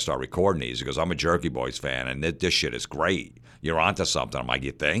something. You got to start recording these. He goes, I'm a Jerky Boys fan, and this shit is great. You're onto something. I'm like,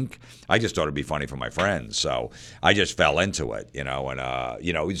 you think? I just thought it'd be funny for my friends. So I just fell into it, and,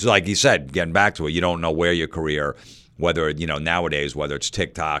 it's like you said, getting back to it, you don't know where your career, whether, nowadays, whether it's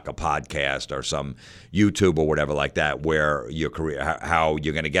TikTok, a podcast, or some YouTube or whatever like that, where your career, how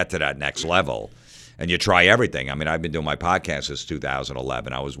you're going to get to that next level. And you try everything. I mean, I've been doing my podcast since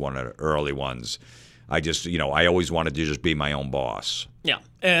 2011. I was one of the early ones. I just, I always wanted to just be my own boss. Yeah,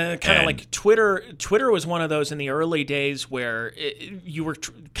 kind of like Twitter. Twitter was one of those in the early days where you were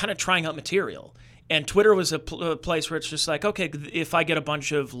kind of trying out material. And Twitter was a place where it's just like, okay, if I get a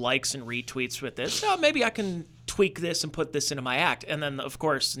bunch of likes and retweets with this, maybe I can tweak this and put this into my act. And then, of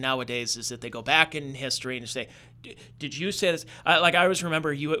course, nowadays is that they go back in history and say, did you say this? I always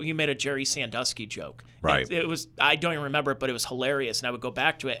remember you made a Jerry Sandusky joke. Right. It was, I don't even remember it, but it was hilarious. And I would go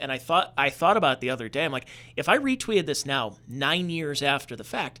back to it. And I thought about it the other day. I'm like, if I retweeted this now, 9 years after the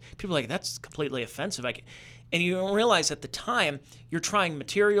fact, people are like, that's completely offensive. And you don't realize at the time you're trying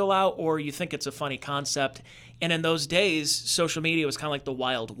material out or you think it's a funny concept. And in those days, social media was kind of like the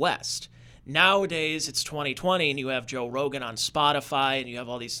Wild West. Nowadays, it's 2020 and you have Joe Rogan on Spotify and you have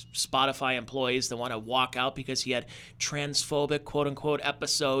all these Spotify employees that want to walk out because he had transphobic, quote-unquote,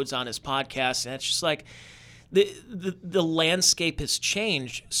 episodes on his podcast. And it's just like the landscape has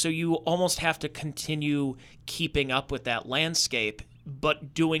changed, so you almost have to continue keeping up with that landscape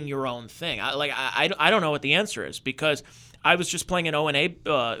but doing your own thing. I don't know what the answer is, because I was just playing an O&A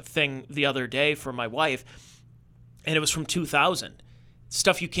thing the other day for my wife, and it was from 2000.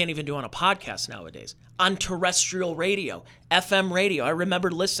 Stuff you can't even do on a podcast nowadays. On terrestrial radio, FM radio. I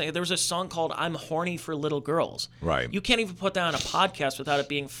remember listening. There was a song called I'm Horny for Little Girls. Right. You can't even put that on a podcast without it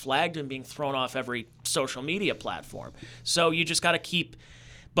being flagged and being thrown off every social media platform. So you just got to keep...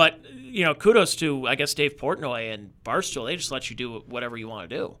 But, kudos to, I guess, Dave Portnoy and Barstool. They just let you do whatever you want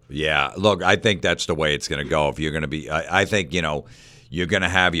to do. Yeah. Look, I think that's the way it's going to go. If you're going to be, I think, you're going to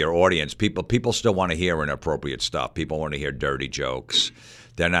have your audience. People still want to hear inappropriate stuff. People want to hear dirty jokes.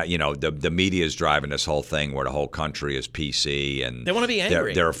 They're not, the media is driving this whole thing where the whole country is PC and they want to be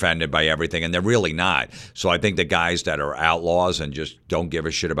angry. They're offended by everything, and they're really not. So I think the guys that are outlaws and just don't give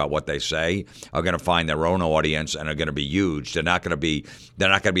a shit about what they say are going to find their own audience and are going to be huge. They're not going to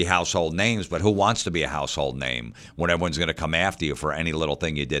be household names, but who wants to be a household name when everyone's going to come after you for any little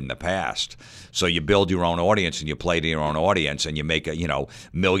thing you did in the past? So you build your own audience and you play to your own audience and you make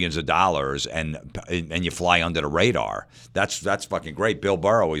millions of dollars and you fly under the radar. That's fucking great. Bill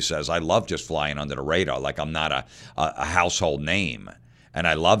Burr always says, I love just flying under the radar, like I'm not a household name. And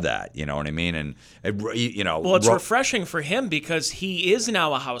I love that, you know what I mean? And, Well, it's refreshing for him because he is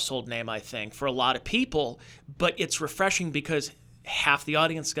now a household name, I think, for a lot of people. But it's refreshing because half the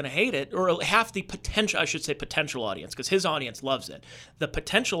audience is going to hate it, or half the potential audience, because his audience loves it. The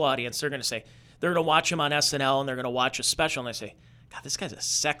potential audience, they're going to say, they're going to watch him on SNL and they're going to watch a special and they say, God, this guy's a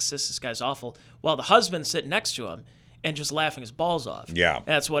sexist, this guy's awful. While the husband's sitting next to him and just laughing his balls off. Yeah.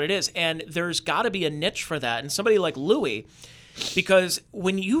 That's what it is. And there's got to be a niche for that. And somebody like Louis, Because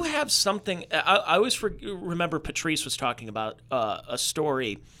when you have something, I always remember Patrice was talking about a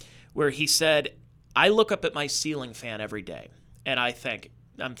story where he said, I look up at my ceiling fan every day, and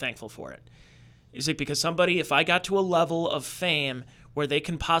I'm thankful for it. Is it because somebody, if I got to a level of fame where they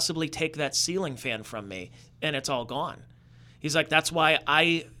can possibly take that ceiling fan from me and it's all gone? He's like, that's why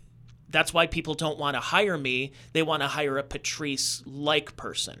people don't want to hire me. They want to hire a Patrice-like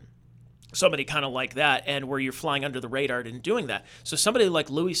person. Somebody kind of like that, and where you're flying under the radar and doing that. So somebody like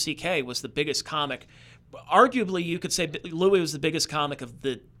Louis C.K. was the biggest comic. Arguably, you could say Louis was the biggest comic of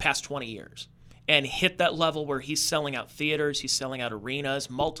the past 20 years and hit that level where he's selling out theaters, he's selling out arenas,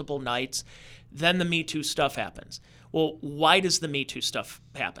 multiple nights. Then the Me Too stuff happens. Well, why does the Me Too stuff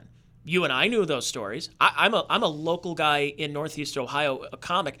happen? You and I knew those stories. I'm a local guy in Northeast Ohio, a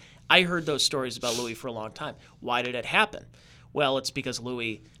comic. I heard those stories about Louis for a long time. Why did it happen? Well, it's because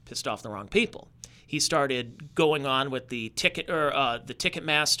Louis pissed off the wrong people. He started going on with the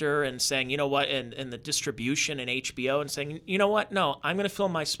Ticketmaster and saying, you know what, and the distribution and HBO and saying, you know what, no, I'm going to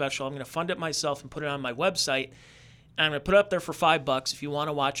film my special. I'm going to fund it myself and put it on my website. And I'm going to put it up there for $5. If you want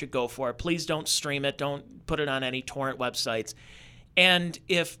to watch it, go for it. Please don't stream it. Don't put it on any torrent websites. And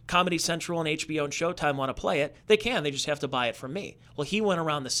if Comedy Central and HBO and Showtime want to play it, they can. They just have to buy it from me. Well, he went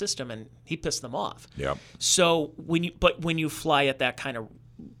around the system and he pissed them off. Yep. So when you fly at that kind of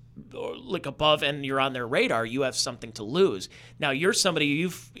like above and you're on their radar, you have something to lose. Now you're somebody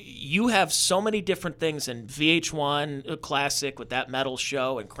you have so many different things in VH1 Classic with that metal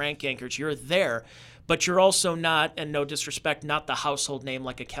show and Crank Yankers. You're there. But you're also not, and no disrespect, not the household name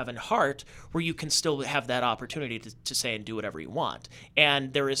like a Kevin Hart, where you can still have that opportunity to say and do whatever you want.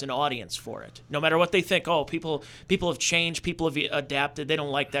 And there is an audience for it. No matter what they think, oh, people have changed, people have adapted. They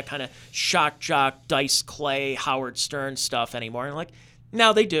don't like that kind of shock jock, Dice Clay, Howard Stern stuff anymore. And like,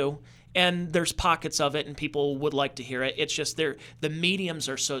 now they do. And there's pockets of it, and people would like to hear it. It's just the mediums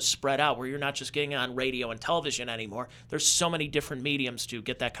are so spread out where you're not just getting on radio and television anymore. There's so many different mediums to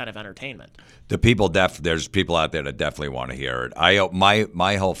get that kind of entertainment. There's people out there that definitely want to hear it.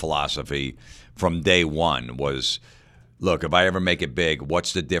 My whole philosophy from day one was, look, if I ever make it big,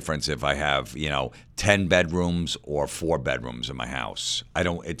 what's the difference if I have, 10 bedrooms or 4 bedrooms in my house?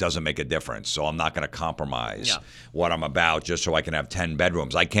 It doesn't make a difference. So I'm not going to compromise what I'm about just so I can have 10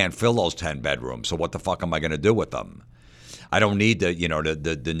 bedrooms. I can't fill those 10 bedrooms. So what the fuck am I going to do with them? I don't need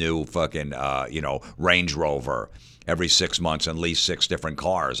the new fucking, Range Rover every 6 months and lease 6 different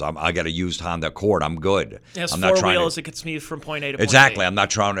cars. I got a used Honda Accord. I'm good. It has 4 wheels. It gets me from point A to point Exactly. B. I'm not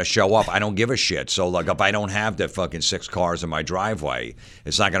trying to show up. I don't give a shit. So, like, if I don't have the fucking 6 cars in my driveway,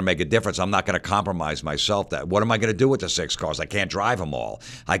 it's not going to make a difference. I'm not going to compromise myself. What am I going to do with the 6 cars? I can't drive them all.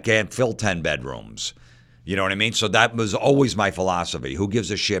 I can't fill 10 bedrooms. You know what I mean? So that was always my philosophy. Who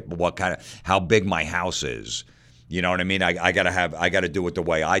gives a shit how big my house is? You know what I mean? I gotta do it the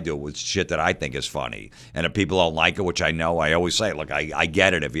way I do with shit that I think is funny. And if people don't like it, which I know, I always say, look, I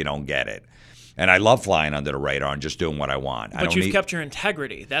get it if you don't get it. And I love flying under the radar and just doing what I want. But you've kept your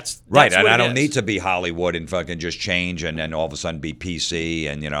integrity. That's right. And what I don't need to be Hollywood and fucking just change and then all of a sudden be PC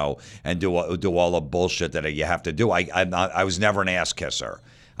and and do all the bullshit that you have to do. I was never an ass kisser.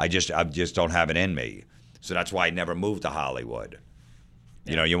 I just don't have it in me. So that's why I never moved to Hollywood.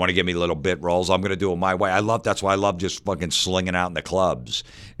 You want to give me little bit roles, I'm going to do it my way. That's why I love just fucking slinging out in the clubs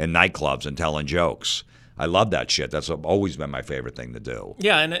and nightclubs and telling jokes. I love that shit. That's always been my favorite thing to do.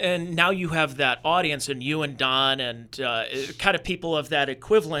 Yeah, and now you have that audience, and you and Don and kind of people of that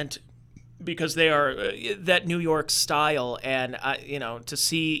equivalent, because they are that New York style, and to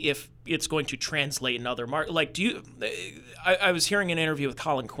see if it's going to translate in other markets. Like, I was hearing an interview with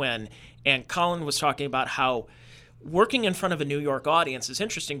Colin Quinn, and Colin was talking about how working in front of a New York audience is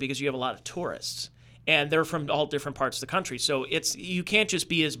interesting because you have a lot of tourists, and they're from all different parts of the country. So you can't just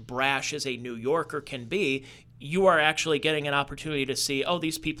be as brash as a New Yorker can be. You are actually getting an opportunity to see, oh,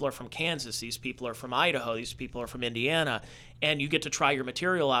 these people are from Kansas, these people are from Idaho, these people are from Indiana, and you get to try your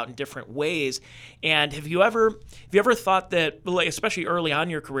material out in different ways. And have you ever thought that, especially early on in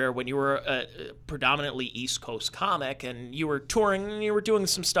your career when you were a predominantly East Coast comic and you were touring and you were doing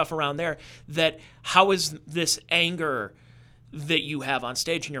some stuff around there, that how is this anger that you have on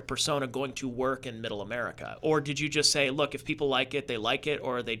stage in your persona going to work in Middle America? Or did you just say, look, if people like it, they like it,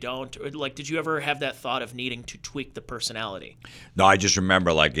 or they don't? Or, did you ever have that thought of needing to tweak the personality? No, I just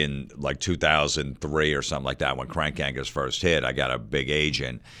remember in 2003 or something like that, when Crank Yankers first hit, I got a big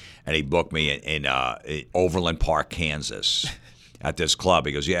agent, and he booked me in Overland Park, Kansas. At this club.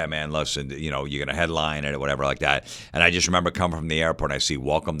 He goes, yeah, man, listen, you're going to headline it or whatever like that. And I just remember coming from the airport and I see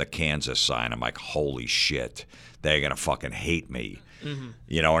Welcome to Kansas sign. I'm like, holy shit, they're going to fucking hate me.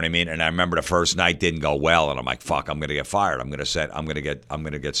 You know what I mean? And I remember the first night didn't go well, and I'm like, fuck, I'm gonna get fired. I'm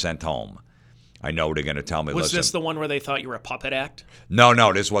gonna get sent home. I know they're gonna tell me. Was listen, this the one where they thought you were a puppet act?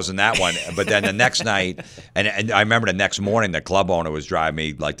 No, this wasn't that one. But then the next night, and I remember the next morning, the club owner was driving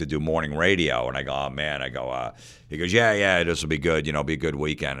me like to do morning radio, and I go, oh man, he goes, yeah, this will be good, be a good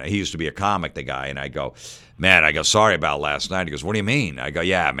weekend. He used to be a comic, the guy, and I go, man, sorry about last night. He goes, what do you mean? I go,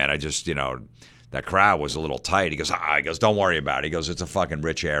 yeah, man, I just, that crowd was a little tight. He goes, don't worry about it. He goes, it's a fucking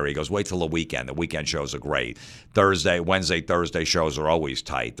rich area. He goes, wait till the weekend. The weekend shows are great. Wednesday, Thursday shows are always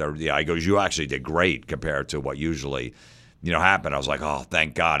tight. I goes, you actually did great compared to what usually, happened. I was like, oh,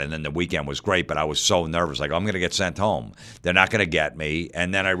 thank God. And then the weekend was great, but I was so nervous. Like, I'm going to get sent home. They're not going to get me.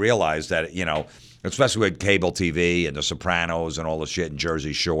 And then I realized that, especially with cable TV and The Sopranos and all the shit in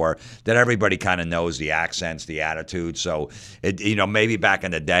Jersey Shore, that everybody kind of knows the accents, the attitude. So, maybe back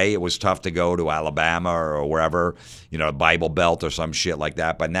in the day it was tough to go to Alabama or wherever, Bible Belt or some shit like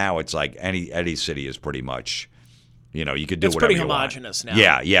that. But now it's like any city is pretty much, you could do it's whatever you want. It's pretty homogenous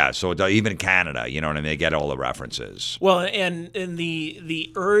now. Yeah. So even Canada, what I mean? They get all the references. Well, and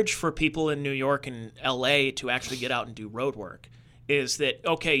the urge for people in New York and L.A. to actually get out and do road work is that,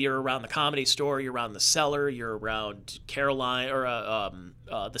 okay, you're around the Comedy Store, you're around the Cellar, you're around Caroline or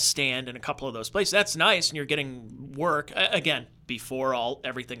the Stand and a couple of those places. That's nice, and you're getting work, again, before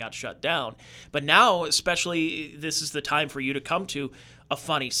everything got shut down. But now, especially, this is the time for you to come to a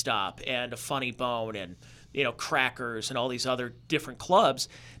Funny Stop and a Funny Bone and, Crackers and all these other different clubs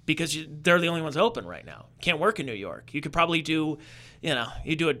because they're the only ones open right now. Can't work in New York. You could probably do,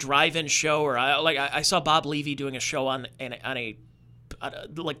 you do a drive-in show, or I saw Bob Levy doing a show on a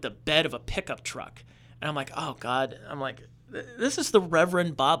like the bed of a pickup truck, and I'm like, oh God, this is the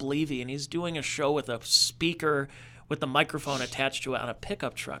Reverend Bob Levy, and he's doing a show with a speaker with the microphone attached to it on a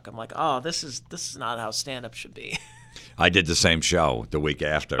pickup truck. I'm like, oh, this is not how stand-up should be. I did the same show the week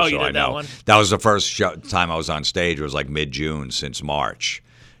after, so you did I know. That one? That was the first time I was on stage. It was like mid-June since March.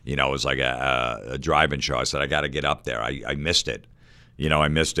 It was like a drive-in show. I said, I got to get up there. I missed it. I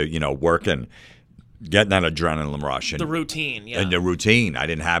missed it, working, getting that adrenaline rush. The routine, yeah. And the routine. I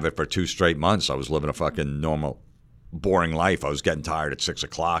didn't have it for 2 straight months. I was living a fucking normal, boring life. I was getting tired at 6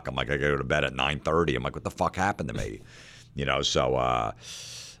 o'clock. I'm like, I got to go to bed at 9:30. I'm like, what the fuck happened to me?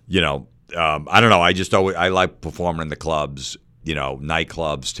 I don't know. I like performing in the clubs,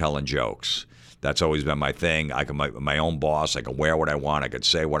 nightclubs, telling jokes. That's always been my thing. I can my own boss. I can wear what I want. I could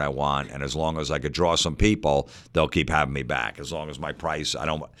say what I want, and as long as I could draw some people, they'll keep having me back. As long as my price, I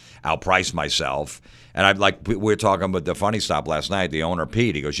don't outprice myself. And we were talking about the Funny Stop last night. The owner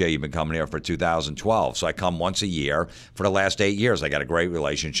Pete, he goes, "Yeah, you've been coming here for 2012." So I come once a year for the last 8 years. I got a great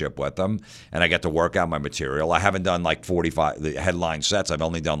relationship with them, and I get to work out my material. I haven't done like 45 headline sets. I've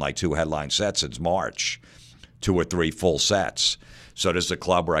only done like 2 headline sets since March, 2 or 3 full sets. So this is a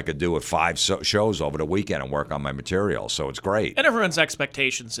club where I could do 5 shows over the weekend and work on my material. So it's great. And everyone's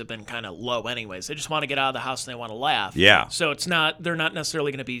expectations have been kind of low anyways. They just want to get out of the house and they want to laugh. Yeah. So they're not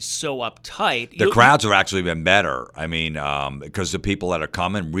necessarily going to be so uptight. The crowds have actually been better. I mean, because the people that are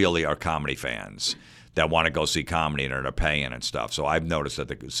coming really are comedy fans that want to go see comedy and are paying and stuff. So I've noticed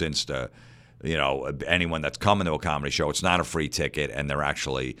that anyone that's coming to a comedy show, it's not a free ticket, and they're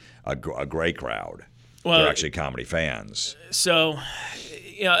actually a great crowd. Well, they're actually comedy fans. So,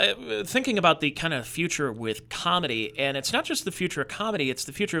 thinking about the kind of future with comedy, and it's not just the future of comedy, it's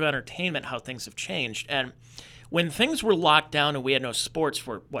the future of entertainment, how things have changed. And when things were locked down and we had no sports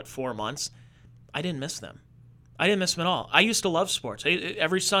for, 4 months, I didn't miss them. I didn't miss them at all. I used to love sports.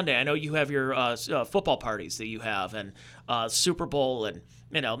 Every Sunday, I know you have your football parties that you have, and Super Bowl, and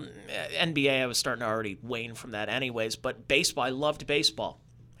NBA, I was starting to already wane from that anyways, but baseball, I loved baseball.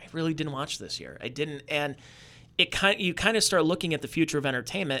 I really didn't watch this year. I didn't, and you kind of start looking at the future of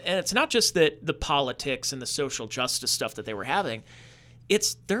entertainment, and it's not just that the politics and the social justice stuff that they were having.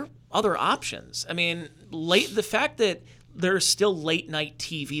 There are other options. I mean, the fact that there's still late night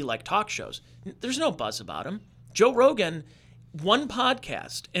TV like talk shows, there's no buzz about them. Joe Rogan, one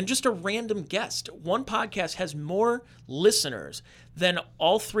podcast, and just a random guest, one podcast has more listeners than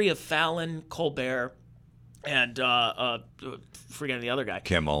all 3 of Fallon, Colbert, and forgetting the other guy,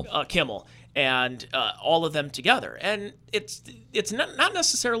 Kimmel, and all of them together. And it's not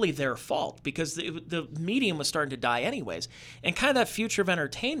necessarily their fault, because the medium was starting to die anyways. And kind of that future of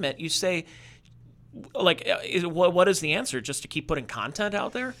entertainment, you say, like, what is the answer? Just to keep putting content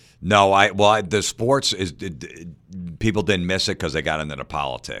out there? No, the sports is people didn't miss it because they got into the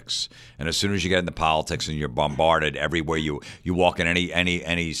politics, and as soon as you get into politics and you're bombarded everywhere you walk in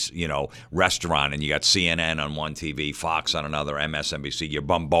any restaurant and you got CNN on one TV, Fox on another, MSNBC, you're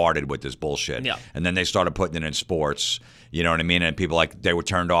bombarded with this bullshit. Yeah. And then they started putting it in sports. You know what I mean? And people they were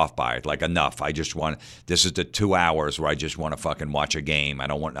turned off by it. Like, enough. This is the 2 hours where I just want to fucking watch a game. I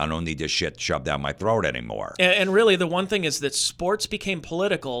don't need this shit shoved down my throat anymore. And really, the one thing is that sports became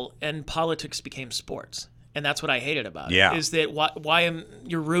political and politics became sports. And that's what I hated about it. Yeah. Is that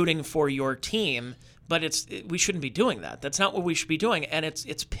you're rooting for your team, but we shouldn't be doing that. That's not what we should be doing. And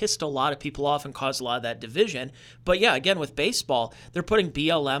it's pissed a lot of people off and caused a lot of that division. But yeah, again, with baseball, they're putting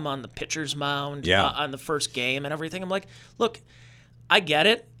BLM on the pitcher's mound on the first game and everything. I'm like, look, I get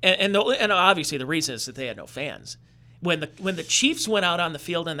it. And obviously the reason is that they had no fans. When the Chiefs went out on the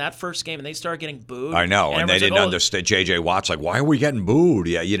field in that first game and they started getting booed. I know, and they didn't understand. J.J. Watt's like, why are we getting booed?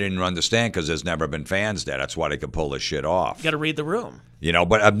 Yeah, you didn't understand because there's never been fans there. That's why they could pull this shit off. You got to read the room.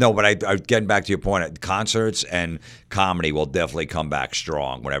 But I getting back to your point, concerts and comedy will definitely come back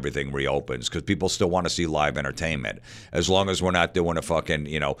strong when everything reopens because people still want to see live entertainment. As long as we're not doing a fucking,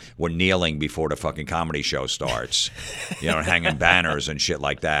 we're kneeling before the fucking comedy show starts, hanging banners and shit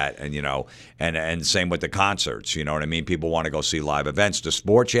like that, and same with the concerts. You know what I mean? People want to go see live events. The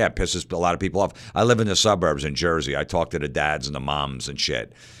sports, it pisses a lot of people off. I live in the suburbs in Jersey. I talk to the dads and the moms and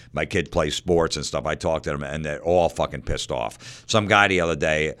shit. My kid plays sports and stuff. I talk to them, and they're all fucking pissed off. Some guy the other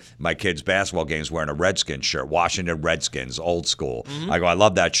day, my kid's basketball game, is wearing a Redskins shirt, Washington Redskins, old school. Mm-hmm. I go, I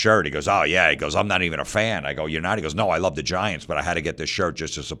love that shirt. He goes, oh, yeah. He goes, I'm not even a fan. I go, you're not? He goes, no, I love the Giants, but I had to get this shirt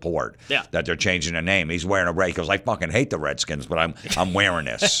just to support that they're changing the name. He's wearing a Red. He goes, I fucking hate the Redskins, but I'm wearing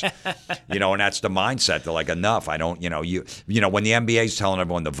this. And that's the mindset. They're like, enough. I don't, when the NBA's telling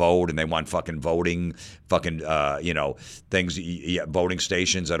everyone to vote and they want fucking voting, things, voting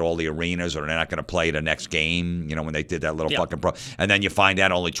stations at all the arenas, or they're not going to play the next game, when they did that little fucking and then you find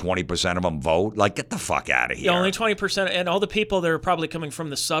out only 20% of them vote. Like, get the fuck out of here. Yeah, only 20%, and all the people that are probably coming from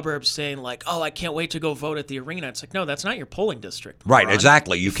the suburbs saying like, oh, I can't wait to go vote at the arena. It's like, no, that's not your polling district. Right, Ron.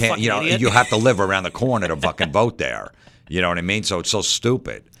 exactly. You can't, idiot. You have to live around the corner to fucking vote there. You know what I mean? So it's so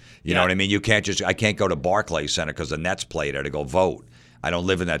stupid. You know what I mean? I can't go to Barclays Center because the Nets play there to go vote. I don't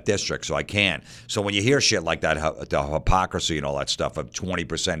live in that district, so I can't. So when you hear shit like that, the hypocrisy and all that stuff of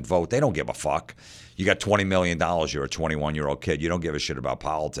 20% vote, they don't give a fuck. You got $20 million, you're a 21-year-old kid. You don't give a shit about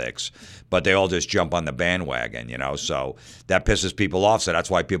politics. But they all just jump on the bandwagon, So that pisses people off. So that's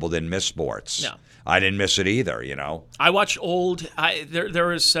why people didn't miss sports. No. I didn't miss it either, I watched there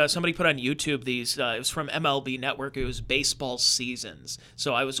was somebody put on YouTube these, it was from MLB Network, it was baseball seasons.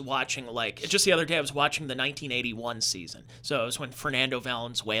 So I was watching, just the other day I was watching the 1981 season. So it was when Fernando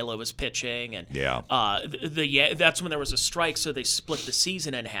Valenzuela was pitching, and that's when there was a strike, so they split the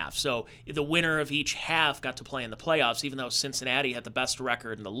season in half. So the winner of each half got to play in the playoffs, even though Cincinnati had the best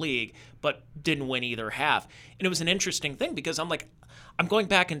record in the league, but didn't win either half. And it was an interesting thing because I'm going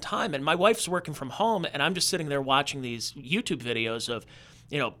back in time, and my wife's working from home, and I'm just sitting there watching these YouTube videos of,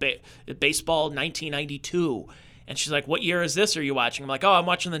 baseball 1992. And she's like, what year is this are you watching? I'm like, oh, I'm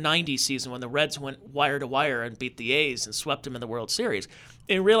watching the 90s season when the Reds went wire to wire and beat the A's and swept them in the World Series.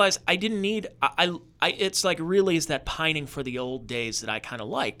 And I realized I didn't need it's like really is that pining for the old days that I kind of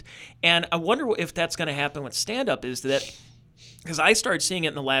liked. And I wonder if that's going to happen with stand-up, is that, because I started seeing it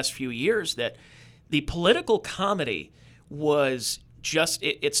in the last few years, that the political comedy was just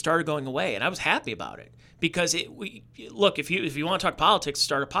it started going away, and I was happy about it because look, if you want to talk politics,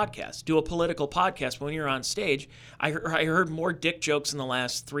 start a podcast, do a political podcast. But when you're on stage, I heard more dick jokes in the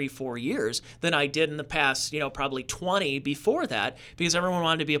last 3-4 years than I did in the past, probably 20 before that, because everyone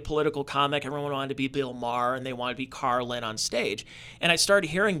wanted to be a political comic, everyone wanted to be Bill Maher, and they wanted to be Carlin on stage, and I started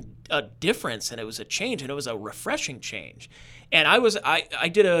hearing a difference, and it was a change, and it was a refreshing change. And I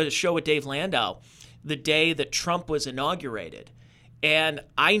did a show with Dave Landau the day that Trump was inaugurated. And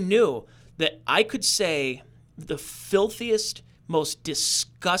I knew that I could say the filthiest, most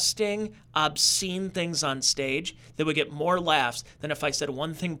disgusting, obscene things on stage that would get more laughs than if I said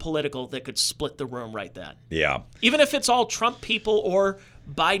one thing political that could split the room right then. Yeah. Even if it's all Trump people or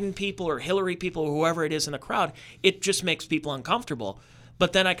Biden people or Hillary people or whoever it is in the crowd, it just makes people uncomfortable.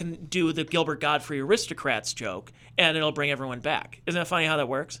 But then I can do the Gilbert Gottfried aristocrats joke, and it'll bring everyone back. Isn't it funny how that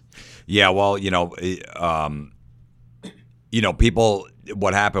works? Yeah, well, people,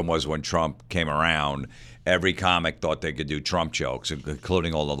 what happened was when Trump came around every comic thought they could do Trump jokes,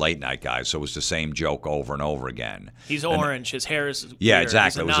 including all the late night guys. So it was the same joke over and over again. He's orange. His hair is weird. Yeah,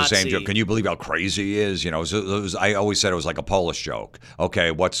 exactly. It was the same joke. Can you believe how crazy he is? You know, I always said it was like a Polish joke.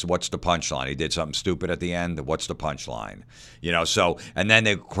 Okay, what's the punchline? He did something stupid at the end. What's the punchline? You know, so and then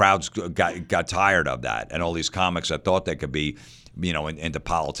the crowds got tired of that, and all these comics that thought they could be, you know, into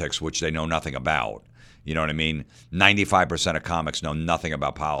politics, which they know nothing about. You know what I mean? 95% of comics know nothing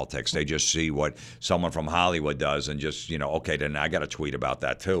about politics. They just see what someone from Hollywood does and just, you know, okay, then I got to tweet about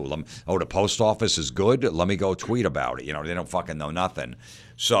that too. The post office is good? Let me go tweet about it. You know, they don't fucking know nothing.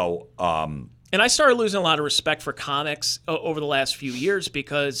 So, and I started losing a lot of respect for comics over the last few years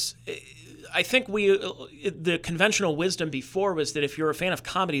because I think the conventional wisdom before was that if you're a fan of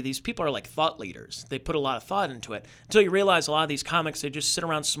comedy, these people are like thought leaders. They put a lot of thought into it until you realize a lot of these comics, they just sit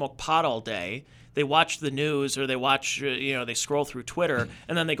around, smoke pot all day. They watch the news or they watch, they scroll through Twitter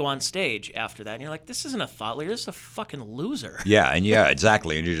and then they go on stage after that. And you're like, this isn't a thought leader. This is a fucking loser. Yeah,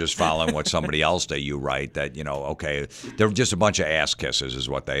 exactly. And you're just following what somebody else that you write that, you know, okay, they're just a bunch of ass kisses is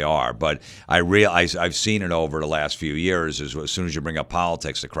what they are. But I've seen it over the last few years is as soon as you bring up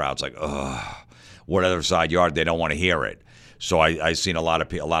politics, the crowd's like, ugh, what other side you are, they don't want to hear it. So I've seen a lot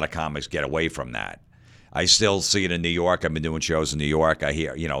of comics get away from that. I still see it in New York. I've been doing shows in New York. I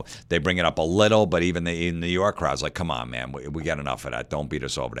hear, you know, they bring it up a little, but even the New York crowd's like, come on, man, we got enough of that. Don't beat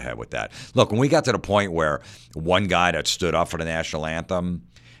us over the head with that. Look, when we got to the point where one guy that stood up for the national anthem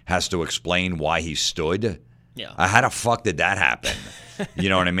has to explain why he stood, how the fuck did that happen? You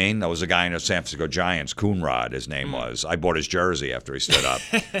know what I mean? That was a guy in the San Francisco Giants, Coonrod, his name was. I bought his jersey after he stood up.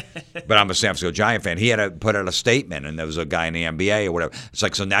 But I'm a San Francisco Giant fan. He had to put out a statement, and there was a guy in the NBA or whatever. It's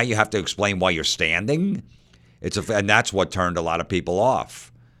like, so now you have to explain why you're standing? And that's what turned a lot of people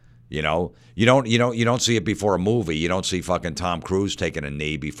off. You know, you don't see it before a movie. You don't see fucking Tom Cruise taking a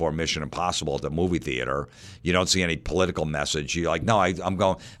knee before Mission Impossible at the movie theater. You don't see any political message. You're like, no, I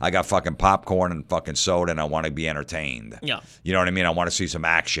got fucking popcorn and fucking soda, and I want to be entertained. Yeah. You know what I mean? I want to see some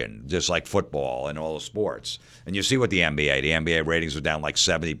action, just like football and all the sports. And you see what the NBA ratings are down like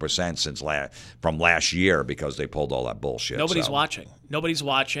 70% since from last year because they pulled all that bullshit. Nobody's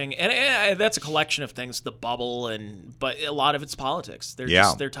watching, and that's a collection of things. The bubble, but a lot of it's politics.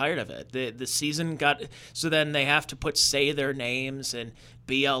 They're tired of it. The season got so then they have to say their names and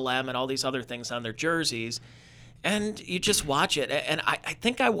BLM and all these other things on their jerseys, and you just watch it. And I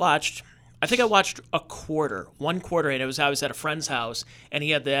think I watched one quarter, and I was at a friend's house, and he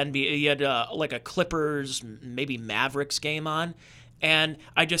had the NBA, he had like a Clippers, maybe Mavericks game on, and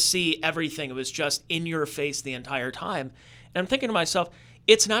I just see everything. It was just in your face the entire time, and I'm thinking to myself,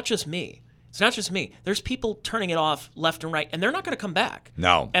 it's not just me. There's people turning it off left and right, and they're not going to come back.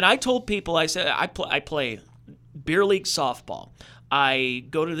 No. And I told people, I said, I play beer league softball. I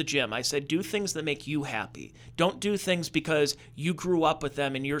go to the gym. I said, do things that make you happy. Don't do things because you grew up with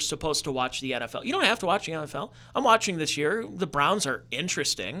them and you're supposed to watch the NFL. You don't have to watch the NFL. I'm watching this year. The Browns are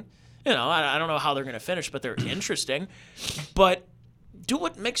interesting. You know, I don't know how they're going to finish, but they're interesting. But do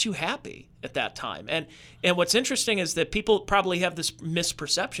what makes you happy at that time. And what's interesting is that people probably have this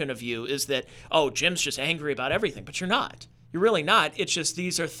misperception of you is that, oh, Jim's just angry about everything. But you're not. You're really not. It's just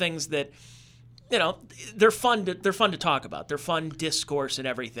these are things that, you know, they're fun to talk about. They're fun discourse and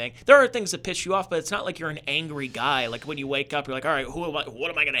everything. There are things that piss you off, but it's not like you're an angry guy. Like when you wake up, you're like, all right,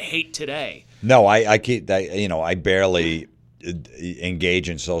 what am I going to hate today? No, I barely engage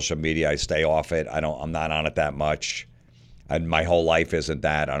in social media. I stay off it. I'm not on it that much. My whole life isn't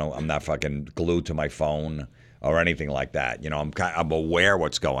that. I'm not fucking glued to my phone or anything like that. You know, I'm aware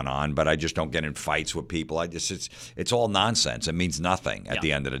what's going on, but I just don't get in fights with people. It's all nonsense. It means nothing at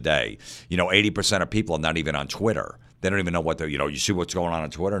the end of the day. You know, 80% of people are not even on Twitter. They don't even know what you see what's going on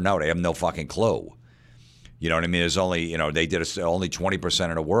Twitter? No, they have no fucking clue. You know what I mean? There's only, only 20%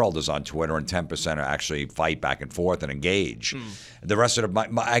 of the world is on Twitter and 10% are actually fight back and forth and engage. The rest of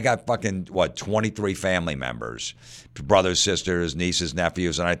I got fucking, 23 family members, brothers, sisters, nieces,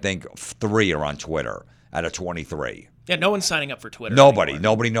 nephews, and I think 3 are on Twitter out of 23. Yeah, no one's signing up for Twitter Nobody. anymore.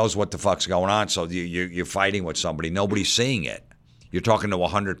 Nobody knows what the fuck's going on, so you're fighting with somebody. Nobody's seeing it. You're talking to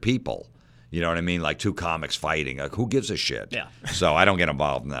 100 people. You know what I mean? Like 2 comics fighting. Like, who gives a shit? Yeah. So I don't get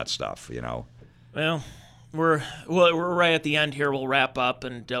involved in that stuff, you know. Well, we're right at the end here. We'll wrap up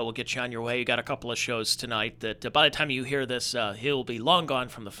and we'll get you on your way. You got a couple of shows tonight that by the time you hear this, he'll be long gone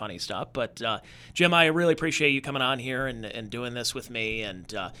from the funny stuff. But Jim, I really appreciate you coming on here and doing this with me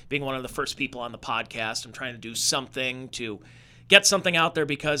and being one of the first people on the podcast. I'm trying to do something to get something out there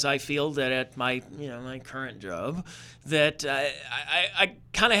because I feel that at my current job that I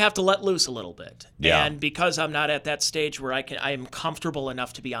kind of have to let loose a little bit. Yeah. And because I'm not at that stage where I am comfortable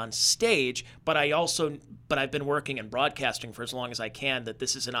enough to be on stage, but I've been working in broadcasting for as long as I can, that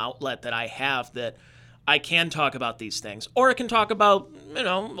this is an outlet that I have that I can talk about these things, or I can talk about,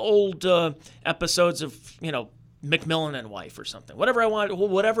 old episodes of, McMillan and Wife or something. Whatever I want,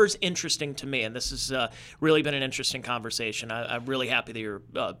 whatever's interesting to me. And this has really been an interesting conversation. I'm really happy that you're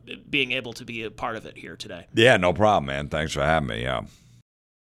being able to be a part of it here today. Yeah, no problem, man. Thanks for having me. Yeah.